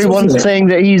now everyone's saying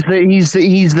that he's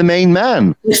the main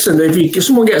man. Listen, if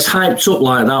someone gets hyped up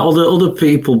like that, other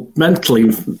people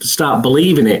mentally start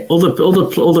believing it. Other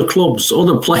clubs,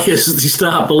 other players, they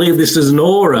start believing this. There's an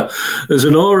aura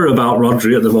about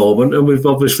Rodri at the moment, and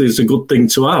it's a good thing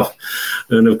to have.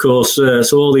 And of course,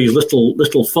 so all these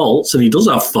little faults, and he does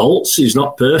have faults. He's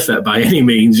not perfect by any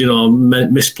means.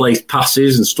 Misplaced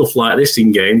passes and stuff like this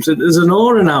in games. There's an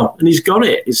aura now, and he's got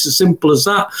it. It's as simple as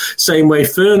that. Same way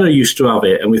Ferner used to have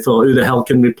it, and we thought, who the hell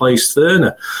can replace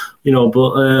Ferner?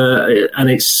 And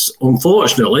it's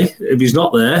unfortunately, if he's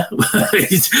not there,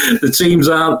 the teams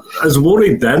aren't as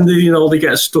worried then. They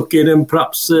get stuck in, and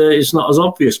perhaps it's not as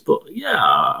obvious. But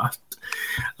yeah,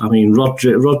 I mean,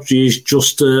 Rodri is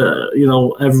just,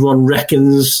 everyone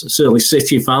reckons, certainly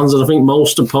City fans, and I think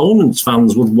most opponents'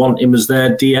 fans would want him as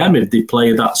their DM if they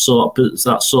play that sort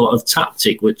of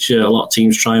tactic, which a lot of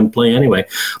teams try and play anyway.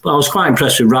 But I was quite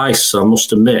impressed with Rice, I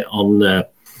must admit, on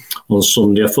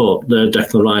Sunday. I thought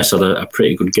Declan Rice had a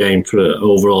pretty good game for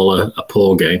overall a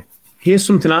poor game. Here's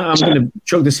something I'm going to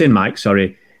chuck this in, Mike.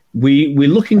 Sorry, we're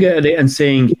looking at it and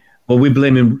saying, well,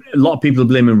 a lot of people are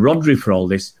blaming Rodri for all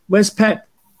this. Where's Pep?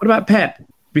 What about Pep?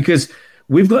 Because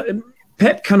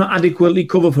Pep cannot adequately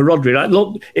cover for Rodri. Like,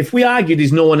 look, if we argue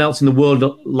there's no one else in the world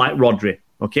like Rodri,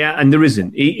 okay, and there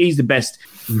isn't. He's the best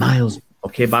miles,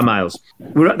 okay, by miles.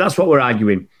 That's what we're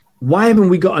arguing. Why haven't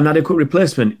we got an adequate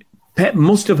replacement? Pep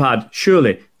must have had,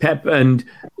 surely, Pep and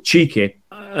Cheeky.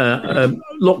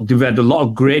 Look, they've had a lot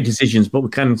of great decisions, but we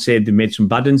can say they made some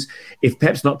bad ones. If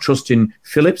Pep's not trusting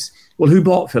Phillips, well, who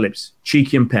bought Phillips?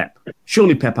 Cheeky and Pep.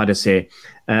 Surely Pep had a say.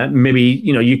 Maybe,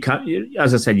 you can't,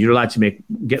 as I said, you're allowed to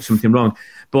get something wrong.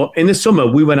 But in the summer,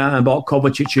 we went out and bought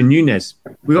Kovacic and Nunez.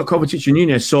 We got Kovacic and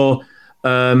Nunez. So,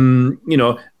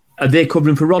 are they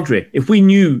covering for Rodri? If we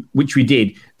knew, which we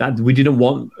did, that we didn't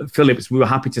want Phillips, we were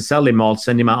happy to sell him or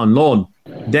send him out on loan,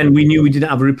 then we knew we didn't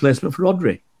have a replacement for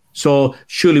Rodri. So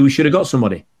surely we should have got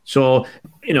somebody. So,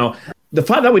 the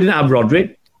fact that we didn't have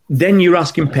Rodri, then you're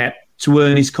asking Pep to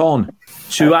earn his corn.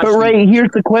 But Ray,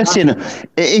 here's the question.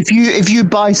 If you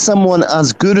buy someone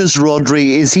as good as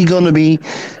Rodri, is he going to be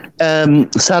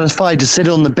satisfied to sit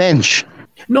on the bench?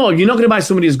 No, you're not going to buy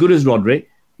somebody as good as Rodri.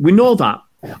 We know that.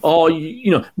 Or,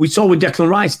 we saw with Declan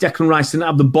Rice. Declan Rice didn't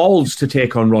have the balls to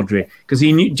take on Rodri because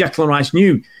Declan Rice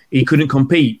knew he couldn't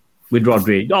compete with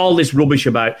Rodri. All this rubbish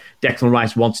about Declan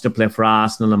Rice wants to play for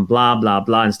Arsenal and blah, blah,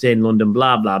 blah, and stay in London,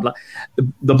 blah, blah, blah.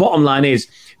 The bottom line is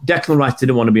Declan Rice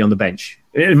didn't want to be on the bench,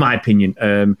 in my opinion,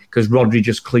 because Rodri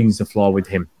just cleans the floor with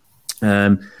him.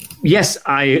 Yes,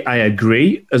 I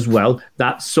agree as well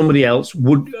that somebody else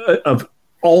would of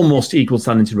almost equal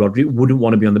standing to Rodri wouldn't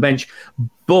want to be on the bench,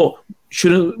 but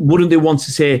wouldn't they want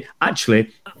to say, actually,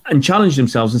 and challenge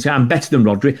themselves and say, I'm better than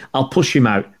Rodri, I'll push him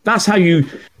out. That's how you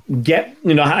get,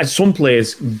 how some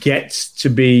players get to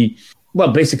be,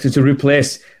 basically to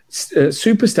replace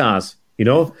superstars.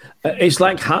 It's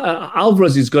like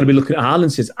Alvarez has got to be looking at Haaland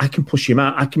and says, I can push him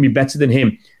out. I can be better than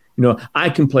him. I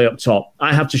can play up top.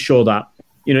 I have to show that.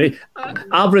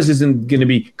 Alvarez isn't going to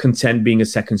be content being a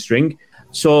second string.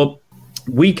 So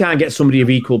we can't get somebody of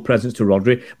equal presence to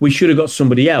Rodri. We should have got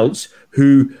somebody else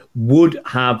who would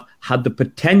have had the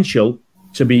potential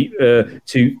to be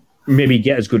to maybe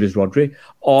get as good as Rodri,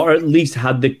 or at least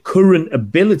had the current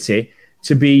ability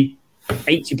to be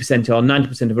 80% or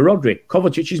 90% of a Rodri.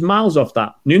 Kovacic is miles off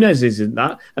that. Nunez isn't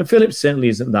that. And Phillips certainly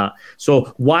isn't that.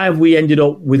 So why have we ended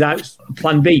up without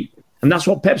plan B? And that's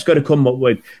what Pep's got to come up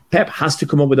with. Pep has to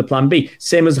come up with a plan B.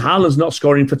 Same as Haaland's not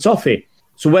scoring for Toffee.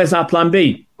 So where's our plan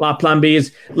B? Our plan B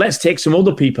is let's take some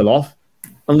other people off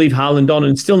and leave Haaland on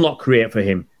and still not create for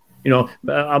him.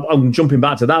 I'm jumping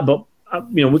back to that, but,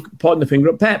 we're pointing the finger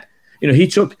at Pep. He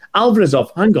took Alvarez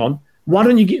off. Hang on. Why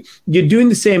don't you're doing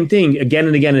the same thing again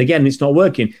and again and again, and it's not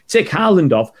working. Take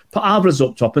Haaland off, put Alvarez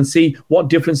up top and see what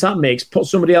difference that makes. Put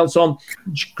somebody else on,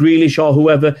 Grealish or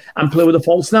whoever, and play with a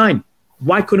false nine.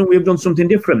 Why couldn't we have done something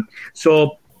different?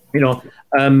 So,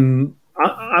 I'm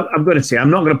going to say,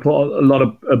 I'm not going to put a lot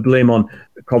of blame on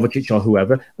Kovacic or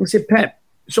whoever. I'm going to say Pep.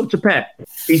 It's up to Pep.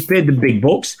 He's paid the big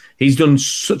bucks. He's done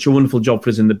such a wonderful job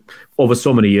for us over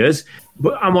so many years.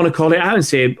 But I want to call it out and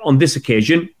say, on this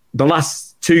occasion, the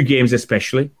last 2 games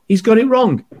especially, he's got it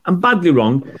wrong, and badly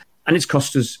wrong, and it's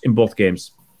cost us in both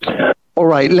games. All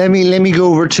right, let me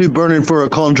go over to Bernard for a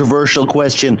controversial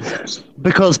question,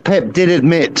 because Pep did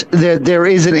admit that there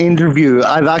is an interview.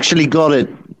 I've actually got it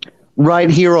right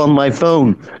here on my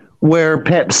phone, where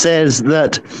Pep says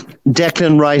that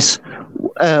Declan Rice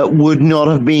would not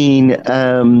have been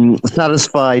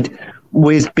satisfied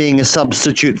with being a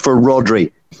substitute for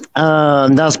Rodri.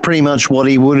 That's pretty much what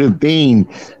he would have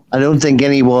been. I don't think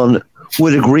anyone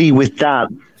would agree with that,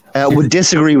 would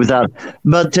disagree with that.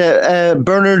 But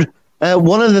Bernard,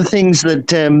 one of the things that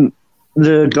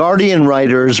the Guardian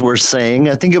writers were saying,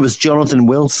 I think it was Jonathan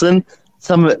Wilson,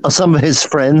 some of his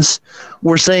friends,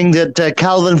 were saying that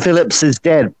Calvin Phillips is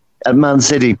dead at Man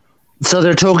City. So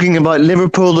they're talking about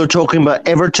Liverpool, they're talking about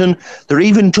Everton, they're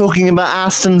even talking about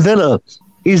Aston Villa.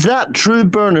 Is that true,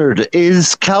 Bernard?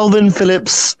 Is Calvin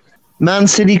Phillips' Man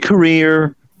City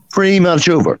career pretty much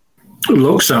over? It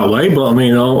looks that way, but I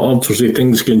mean, obviously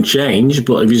things can change.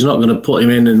 But if he's not going to put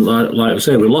him in, and like I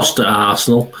say, we lost at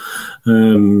Arsenal,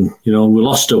 we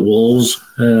lost at Wolves.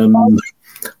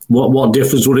 What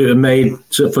difference would it have made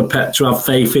for Pep to have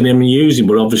faith in him and use him?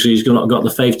 But obviously he's not got the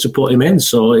faith to put him in.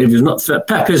 So if he's not,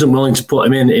 Pep isn't willing to put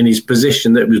him in his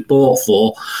position that he was bought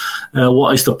for,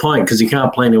 what is the point? Because he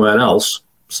can't play anywhere else.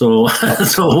 So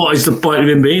what is the point of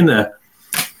him being there?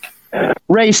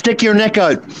 Ray, stick your neck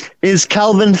out. Is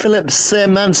Calvin Phillips'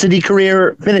 Man City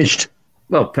career finished?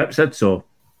 Well, Pep said so,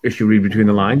 if you read between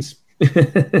the lines.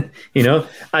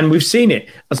 And we've seen it.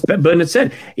 As Pep Bernard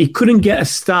said, he couldn't get a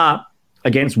start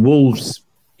against Wolves.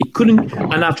 He couldn't,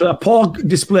 and after a poor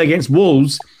display against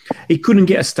Wolves, he couldn't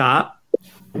get a start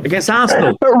against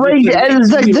Arsenal. But Ray,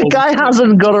 the guy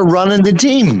hasn't got a run in the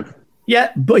team.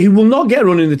 Yeah, but he will not get a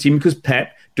run in the team because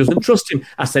Pep doesn't trust him.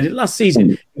 I said it last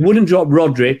season. He wouldn't drop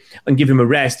Rodri and give him a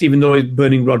rest, even though he's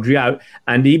burning Rodri out.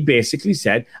 And he basically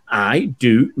said, I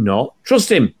do not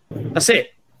trust him. That's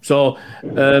it. So,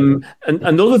 and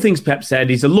the other things Pep said,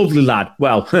 he's a lovely lad.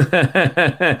 Well,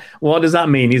 what does that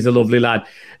mean? He's a lovely lad.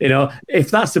 If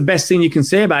that's the best thing you can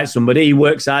say about somebody, he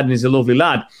works hard and he's a lovely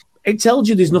lad, it tells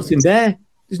you there's nothing there.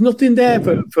 There's nothing there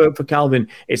for Calvin.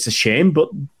 It's a shame, but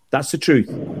that's the truth.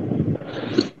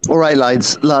 All right,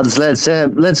 lads,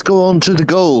 let's go on to the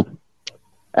goal.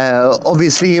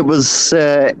 Obviously, it was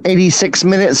 86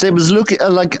 minutes. It was looking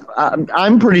like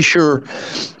I'm pretty sure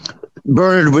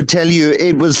Bernard would tell you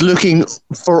it was looking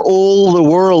for all the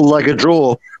world like a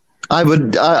draw. I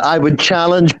would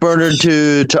challenge Bernard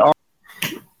to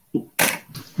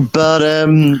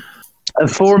but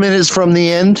 4 minutes from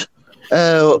the end,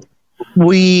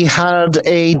 we had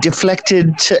a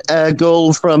deflected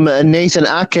goal from Nathan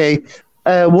Ake.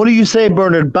 What do you say,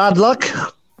 Bernard? Bad luck?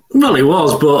 Well, it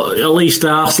was, but at least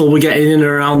Arsenal were getting in and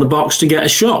around the box to get a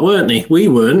shot, weren't they? We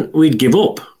weren't. We'd give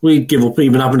up. We'd give up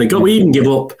even having a go. We even give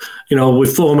up,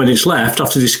 with 4 minutes left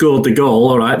after they scored the goal.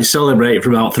 All right, they celebrated for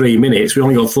about 3 minutes. We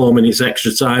only got 4 minutes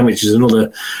extra time, which is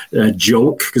another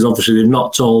joke, because obviously they've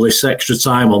knocked all this extra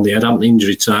time on the head, haven't they,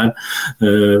 injury time.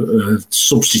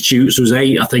 Substitutes was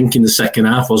 8, I think, in the second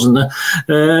half, wasn't there?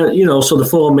 So the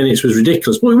 4 minutes was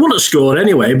ridiculous. But we wouldn't have scored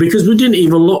anyway, because we didn't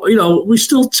even look, we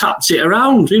still tapped it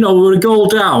around. We were a goal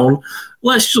down.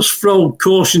 let's just throw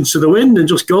caution to the wind and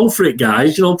just go for it,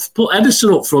 guys. Put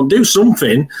Edison up front, do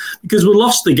something, because we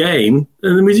lost the game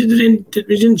and we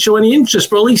didn't show any interest.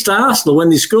 But at least Arsenal, when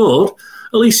they scored,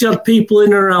 at least they had people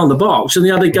in and around the box, and they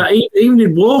had a guy. Even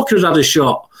if Walker had a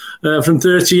shot from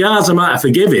 30 yards, I might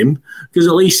forgive him, because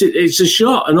at least it's a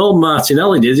shot. And all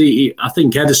Martinelli did, I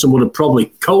think Edison would have probably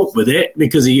coped with it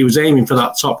because he was aiming for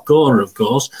that top corner, of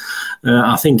course.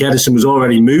 I think Edison was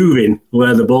already moving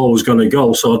where the ball was going to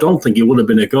go, so I don't think it would have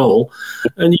been a goal.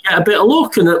 And you get a bit of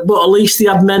luck, but at least they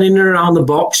had men in and around the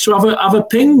box to have a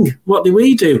ping. What did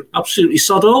we do? Absolutely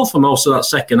sod all for most of that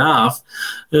second half.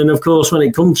 And of course, when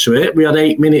it comes to it, we had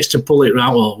 8 minutes to pull it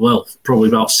round. Well, probably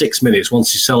about 6 minutes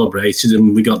once he celebrated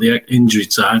and we got the injury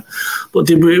time. But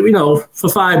did we, for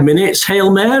 5 minutes,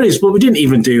 Hail Marys, but we didn't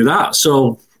even do that.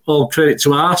 So all credit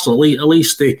to Arsenal. At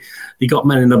least they got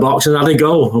men in the box and had a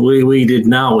go. We did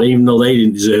now, even though they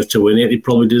didn't deserve to win it, they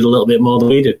probably did a little bit more than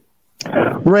we did.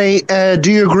 Ray,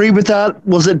 do you agree with that?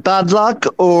 Was it bad luck,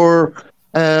 or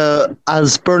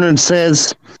as Bernard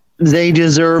says, they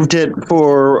deserved it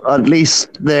for at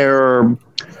least their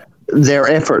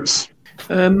efforts?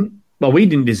 Well, we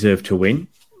didn't deserve to win.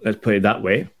 Let's put it that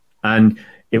way. And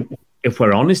if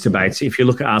we're honest about it, if you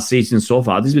look at our season so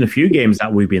far, there's been a few games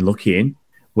that we've been lucky in,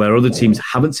 where other teams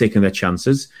haven't taken their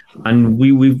chances, and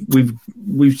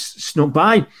we've snuck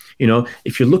by.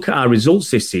 If you look at our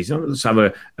results this season, let's have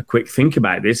a quick think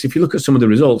about this. If you look at some of the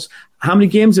results, how many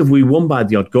games have we won by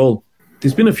the odd goal?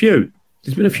 There's been a few.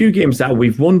 There's been a few games that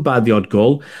we've won by the odd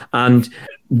goal, and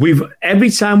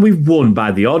every time we've won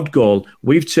by the odd goal,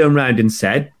 we've turned around and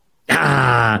said,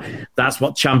 that's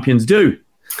what champions do.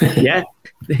 Yeah,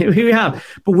 here we have.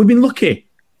 But we've been lucky.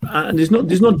 And there's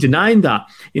no denying that.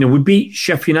 We beat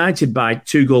Sheffield United by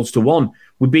 2-1.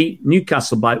 We beat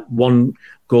Newcastle by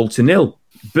 1-0.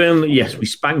 Burnley, yes, we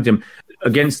spanked them.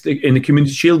 In the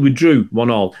Community Shield, we drew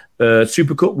 1-1.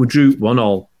 Super Cup, we drew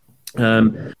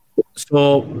 1-1.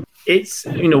 So it's,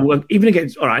 even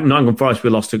against, all right, Nottingham Forest, we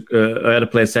lost. I had a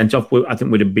player sent off. I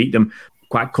think we'd have beat them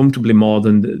quite comfortably more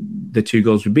than the 2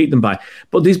 goals we beat them by.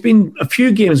 But there's been a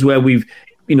few games where we've,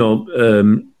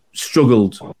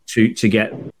 struggled to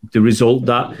get the result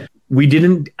that we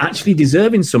didn't actually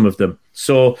deserve in some of them.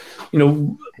 So,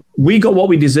 we got what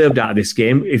we deserved out of this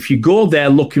game. If you go there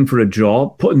looking for a draw,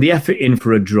 putting the effort in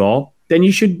for a draw, then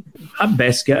you should at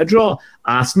best get a draw.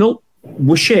 Arsenal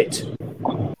were shit.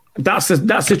 That's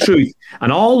the truth.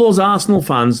 And all those Arsenal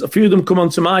fans, a few of them come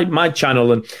onto my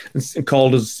channel and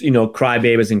called us,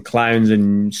 crybabies and clowns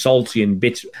and salty and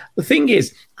bitter. The thing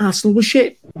is, Arsenal were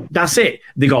shit. That's it.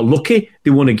 They got lucky.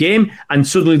 They won a game, and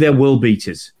suddenly they're world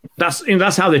beaters.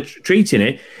 That's how they're treating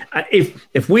it.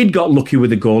 If we'd got lucky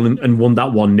with a goal and won that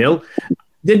 1-0,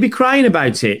 they'd be crying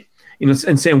about it,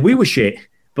 and saying we were shit.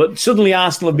 But suddenly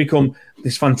Arsenal have become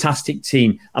this fantastic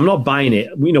team. I'm not buying it.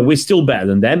 We're still better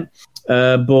than them.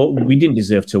 But we didn't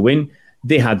deserve to win.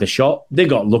 They had the shot. They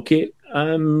got lucky.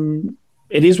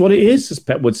 It is what it is, as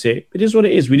Pep would say. It is what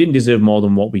it is. We didn't deserve more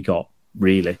than what we got,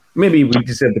 really. Maybe we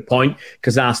deserved the point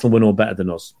because Arsenal were no better than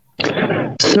us.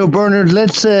 So, Bernard,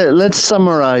 let's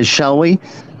summarise, shall we?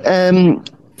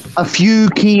 A few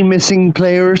key missing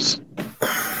players.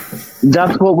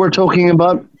 That's what we're talking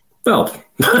about. Well,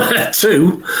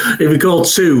 2. If we call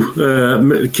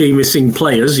 2 key missing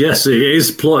players, yes, it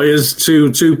is players.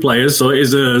 Two players, so it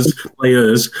is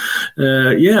players.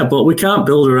 But we can't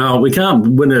build around. We can't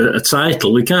win a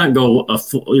title. We can't go a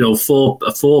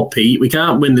 4-peat. We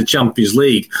can't win the Champions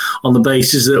League on the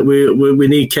basis that we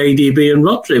need KDB and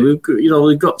Rodri.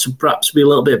 We've got to perhaps be a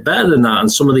little bit better than that.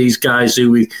 And some of these guys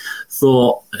who we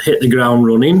thought hit the ground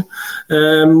running,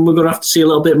 we're going to have to see a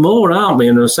little bit more, aren't we?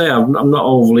 And I say I'm not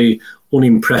overly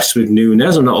unimpressed with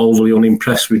Nunes. I'm not overly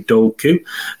unimpressed with Doku.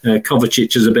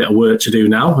 Kovacic has a bit of work to do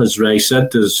now, as Ray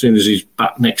said. As soon as he's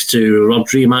back next to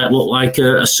Rodri, he might look like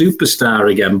a superstar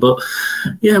again. But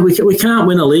yeah, we can't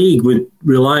win a league with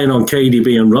relying on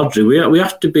KDB and Rodri. We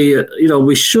have to be,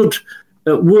 we should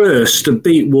at worst have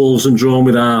beat Wolves and drawn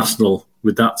with Arsenal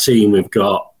with that team we've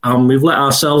got. And we've let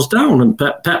ourselves down, and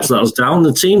Pep's let us down,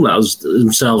 the team let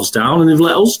themselves down, and they've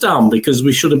let us down because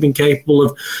we should have been capable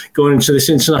of going into this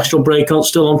international break on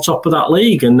still on top of that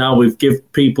league. And now we've given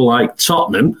people like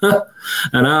Tottenham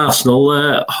and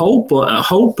Arsenal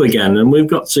hope again, and we've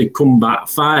got to come back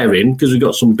firing because we've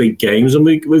got some big games, and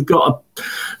we've got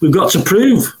to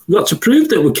prove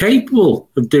that we're capable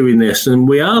of doing this, and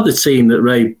we are the team that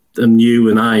Ray and you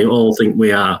and I all think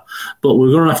we are, but we're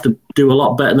going to have to do a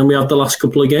lot better than we have the last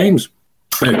couple of games.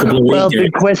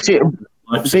 Big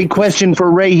question for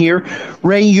Ray here.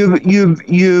 Ray,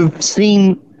 you've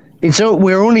seen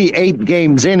we're only 8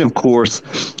 games in, of course,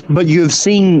 but you've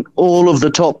seen all of the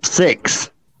top 6.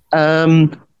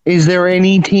 Is there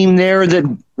any team there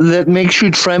that makes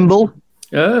you tremble?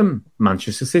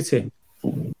 Manchester City.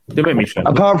 They make me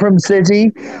tremble. Apart from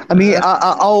City, I mean,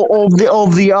 of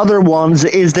the other ones,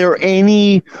 is there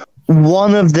any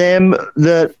one of them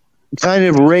that kind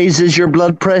of raises your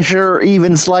blood pressure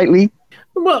even slightly?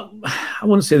 Well, I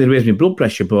wouldn't say they raise my blood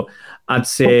pressure, but I'd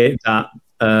say that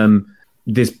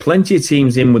there's plenty of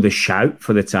teams in with a shout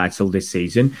for the title this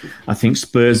season. I think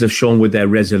Spurs have shown with their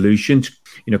resolution,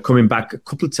 coming back a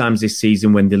couple of times this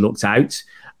season when they looked out,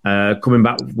 coming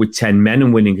back with 10 men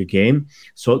and winning a game.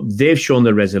 So they've shown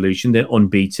their resolution. They're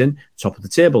unbeaten, top of the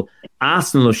table.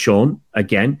 Arsenal have shown,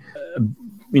 again,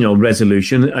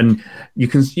 resolution. And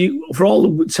for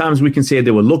all the times we can say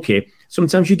they were lucky,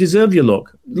 sometimes you deserve your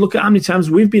luck. Look at how many times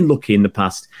we've been lucky in the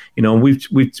past.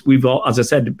 We've all, as I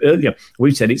said earlier,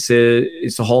 we've said it's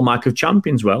a hallmark of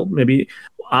champions. Well, maybe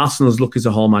Arsenal's luck is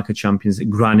a hallmark of champions,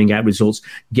 grinding out results,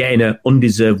 getting an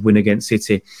undeserved win against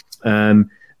City.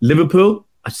 Liverpool,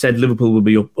 I said Liverpool will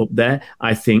be up there.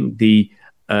 I think the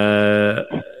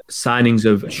signings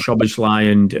of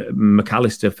Szoboszlai and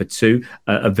McAllister for 2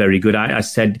 are very good. I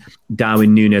said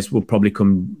Darwin Núñez will probably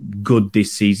come good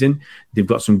this season. They've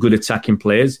got some good attacking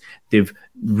players. They've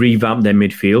revamped their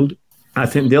midfield. I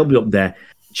think they'll be up there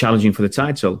challenging for the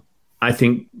title. I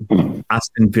think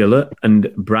Aston Villa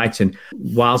and Brighton,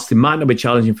 whilst they might not be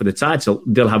challenging for the title,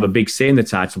 they'll have a big say in the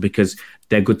title because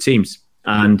they're good teams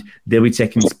and they'll be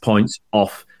taking points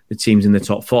off the teams in the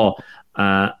top 4.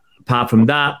 Apart from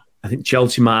that, I think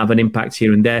Chelsea might have an impact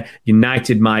here and there.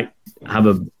 United might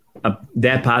have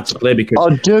their part to play because...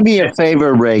 Oh, do me a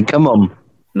favour, Ray. Come on.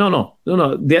 No.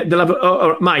 They'll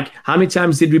have... Mike, how many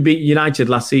times did we beat United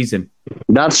last season?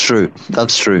 That's true.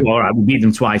 All right, we beat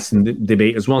them twice and they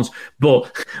beat us once.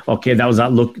 But, okay, that was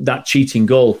that cheating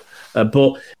goal.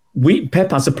 But Pep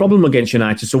has a problem against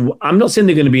United. So I'm not saying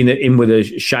they're going to be in with a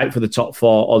shout for the top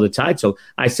 4 or the title.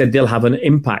 I said they'll have an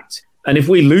impact. And if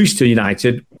we lose to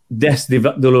United, yes, they'll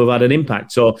have had an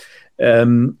impact. So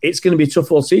it's going to be a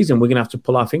tough all season. We're going to have to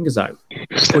pull our fingers out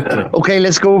quickly. Okay,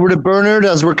 let's go over to Bernard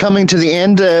as we're coming to the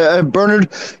end.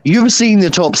 Bernard, you've seen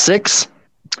the top 6.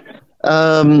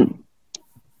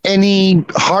 Any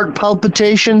heart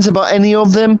palpitations about any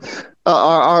of them?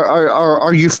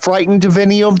 Are you frightened of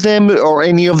any of them, or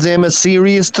any of them a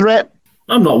serious threat?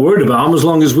 I'm not worried about them as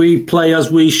long as we play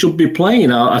as we should be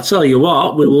playing. I tell you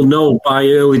what, we will know by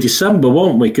early December,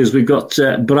 won't we? Because we've got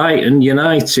Brighton,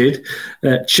 United,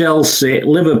 Chelsea,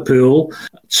 Liverpool,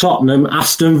 Tottenham,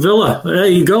 Aston Villa. There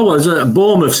you go. There's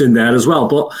Bournemouth's in there as well.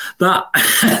 But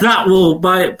that will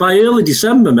by early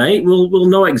December, mate. We'll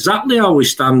know exactly how we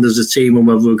stand as a team and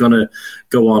whether we're going to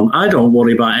go on. I don't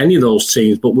worry about any of those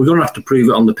teams, but we're going to have to prove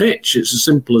it on the pitch. It's as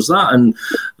simple as that. And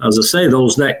as I say,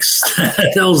 those next,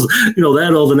 they're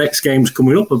all the next games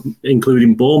coming up,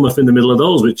 including Bournemouth in the middle of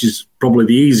those, which is probably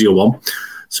the easier one.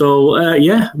 So,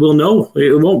 we'll know.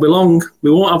 It won't be long.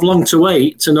 We won't have long to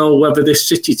wait to know whether this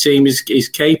City team is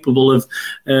capable of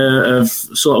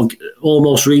sort of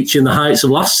almost reaching the heights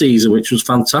of last season, which was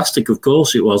fantastic. Of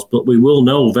course it was. But we will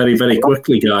know very, very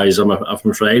quickly, guys, I'm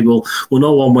afraid. We'll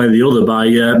know one way or the other by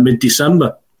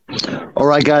mid-December. All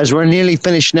right, guys, we're nearly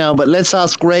finished now, but let's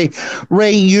ask Ray.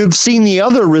 Ray, you've seen the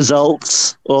other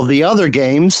results of the other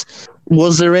games.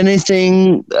 Was there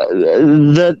anything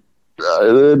that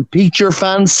piqued your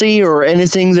fancy, or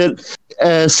anything that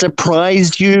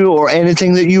surprised you, or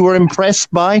anything that you were impressed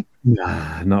by?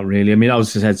 Nah, not really. I mean, I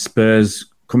also said Spurs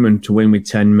coming to win with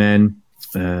 10 men.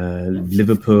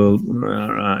 Liverpool,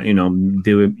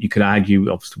 you could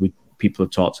argue, obviously, people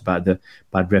have talked about the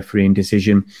bad refereeing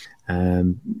decision,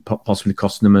 possibly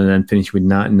costing them, and then finish with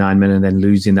 9 men and then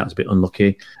losing. That was a bit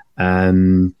unlucky.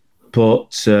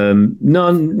 But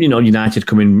United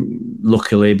coming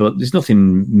luckily, but there's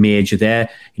nothing major there.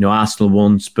 Arsenal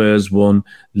won, Spurs won,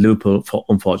 Liverpool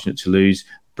unfortunate to lose,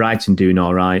 Brighton doing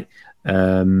all right,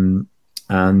 and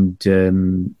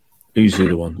who's the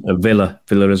other one? Villa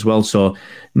as well. So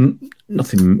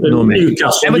nothing. No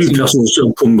Newcastle will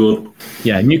still come good.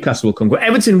 Yeah, Newcastle will come good.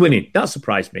 Everton winning, that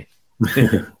surprised me.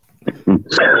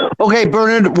 Okay,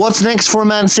 Bernard, what's next for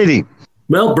Man City?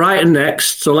 Well, Brighton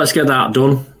next, so let's get that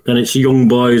done. Then it's young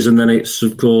boys, and then it's,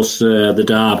 of course, the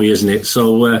derby, isn't it?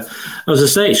 So, as I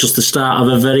say, it's just the start of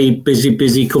a very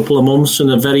busy couple of months, and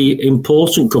a very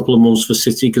important couple of months for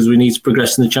City, because we need to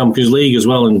progress in the Champions League as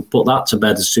well and put that to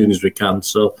bed as soon as we can.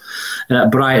 So,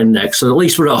 Brighton next. So at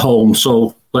least we're at home,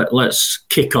 so let's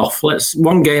kick off. Let's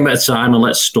one game at a time, and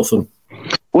let's stuff them.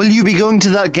 Will you be going to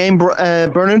that game,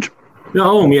 Bernard?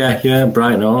 Home, yeah,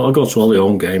 Brighton. I'll go to all the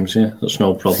home games. Yeah, that's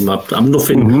no problem. I'm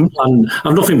nothing.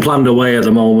 I'm nothing planned away at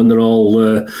the moment. They're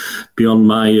all beyond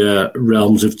my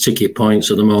realms of ticket points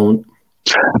at the moment.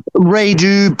 Ray,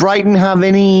 do Brighton have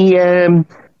any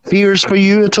fears for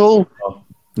you at all?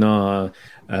 No.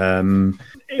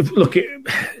 Look,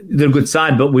 they're a good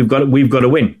side, but we've got to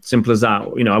win. Simple as that.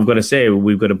 I've got to say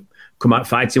we've got to come out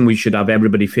fighting. We should have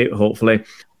everybody fit, hopefully,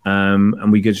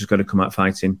 and we just got to come out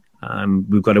fighting.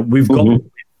 We've got to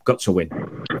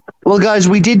win. Well, guys,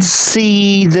 we did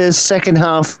see the second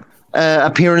half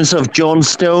appearance of John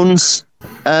Stones.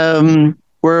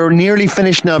 We're nearly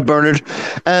finished now, Bernard.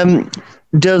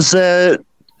 Does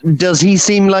he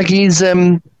seem like he's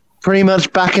pretty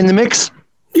much back in the mix?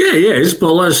 Yeah, he is.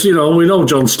 But we know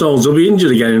John Stones will be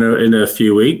injured again in a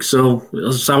few weeks, so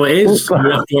that's how it is. We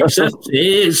have to accept it.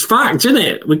 It's fact, isn't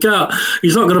it? We can't.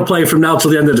 He's not going to play from now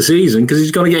till the end of the season because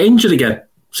he's going to get injured again.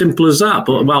 Simple as that.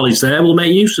 But while he's there, we'll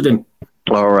make use of him.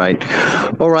 All right.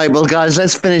 Well, guys,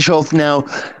 let's finish off now.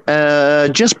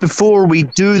 Just before we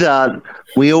do that,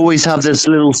 we always have this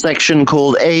little section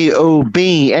called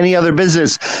AOB. Any other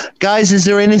business, guys? Is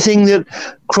there anything that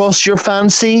crossed your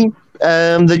fancy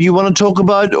that you want to talk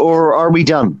about, or are we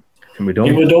done? We're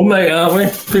done, mate, aren't we? I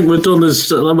think we're done.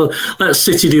 Let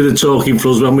City do the talking for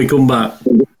us when we come back.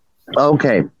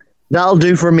 Okay, that'll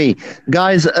do for me,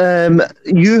 guys.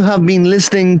 You have been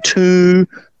listening to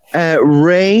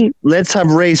Ray. Let's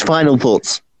have Ray's final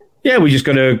thoughts. Yeah, we're just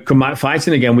going to come back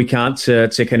fighting again. We can't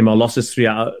take any more losses. Three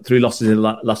losses in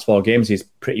the last 4 games is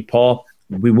pretty poor.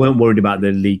 We weren't worried about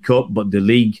the League Cup, but the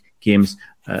league games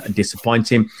are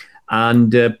disappointing.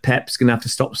 And Pep's going to have to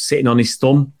stop sitting on his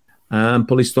thumb and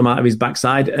pull his thumb out of his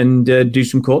backside and do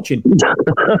some coaching. No,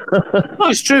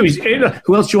 it's true.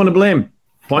 Who else do you want to blame?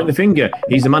 Point the finger.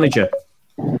 He's the manager.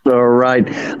 All right.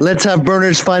 Let's have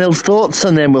Bernard's final thoughts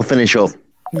and then we'll finish off.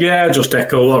 Yeah, just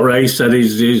echo what Ray said.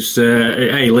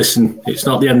 Hey, listen, it's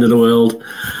not the end of the world.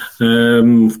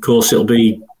 Of course, it'll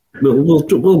be. We'll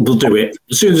do it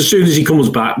as soon as he comes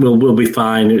back. We'll be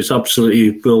fine. It's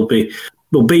absolutely we'll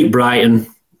beat Brighton.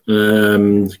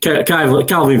 Calvin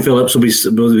Phillips will be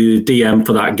the DM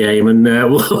for that game, and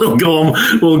we'll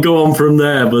go on from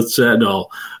there. But no,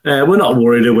 we're not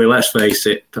worried, are we? Let's face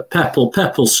it. Pep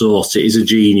will sort it. He's a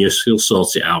genius. He'll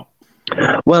sort it out.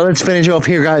 Well, let's finish off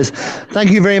here, guys.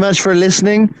 Thank you very much for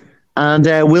listening, and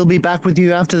we'll be back with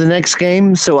you after the next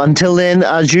game. So until then,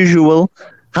 as usual,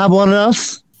 have one of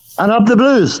us, and up the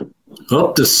Blues.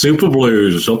 Up the Super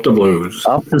Blues. Up the Blues.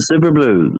 Up the Super Blues.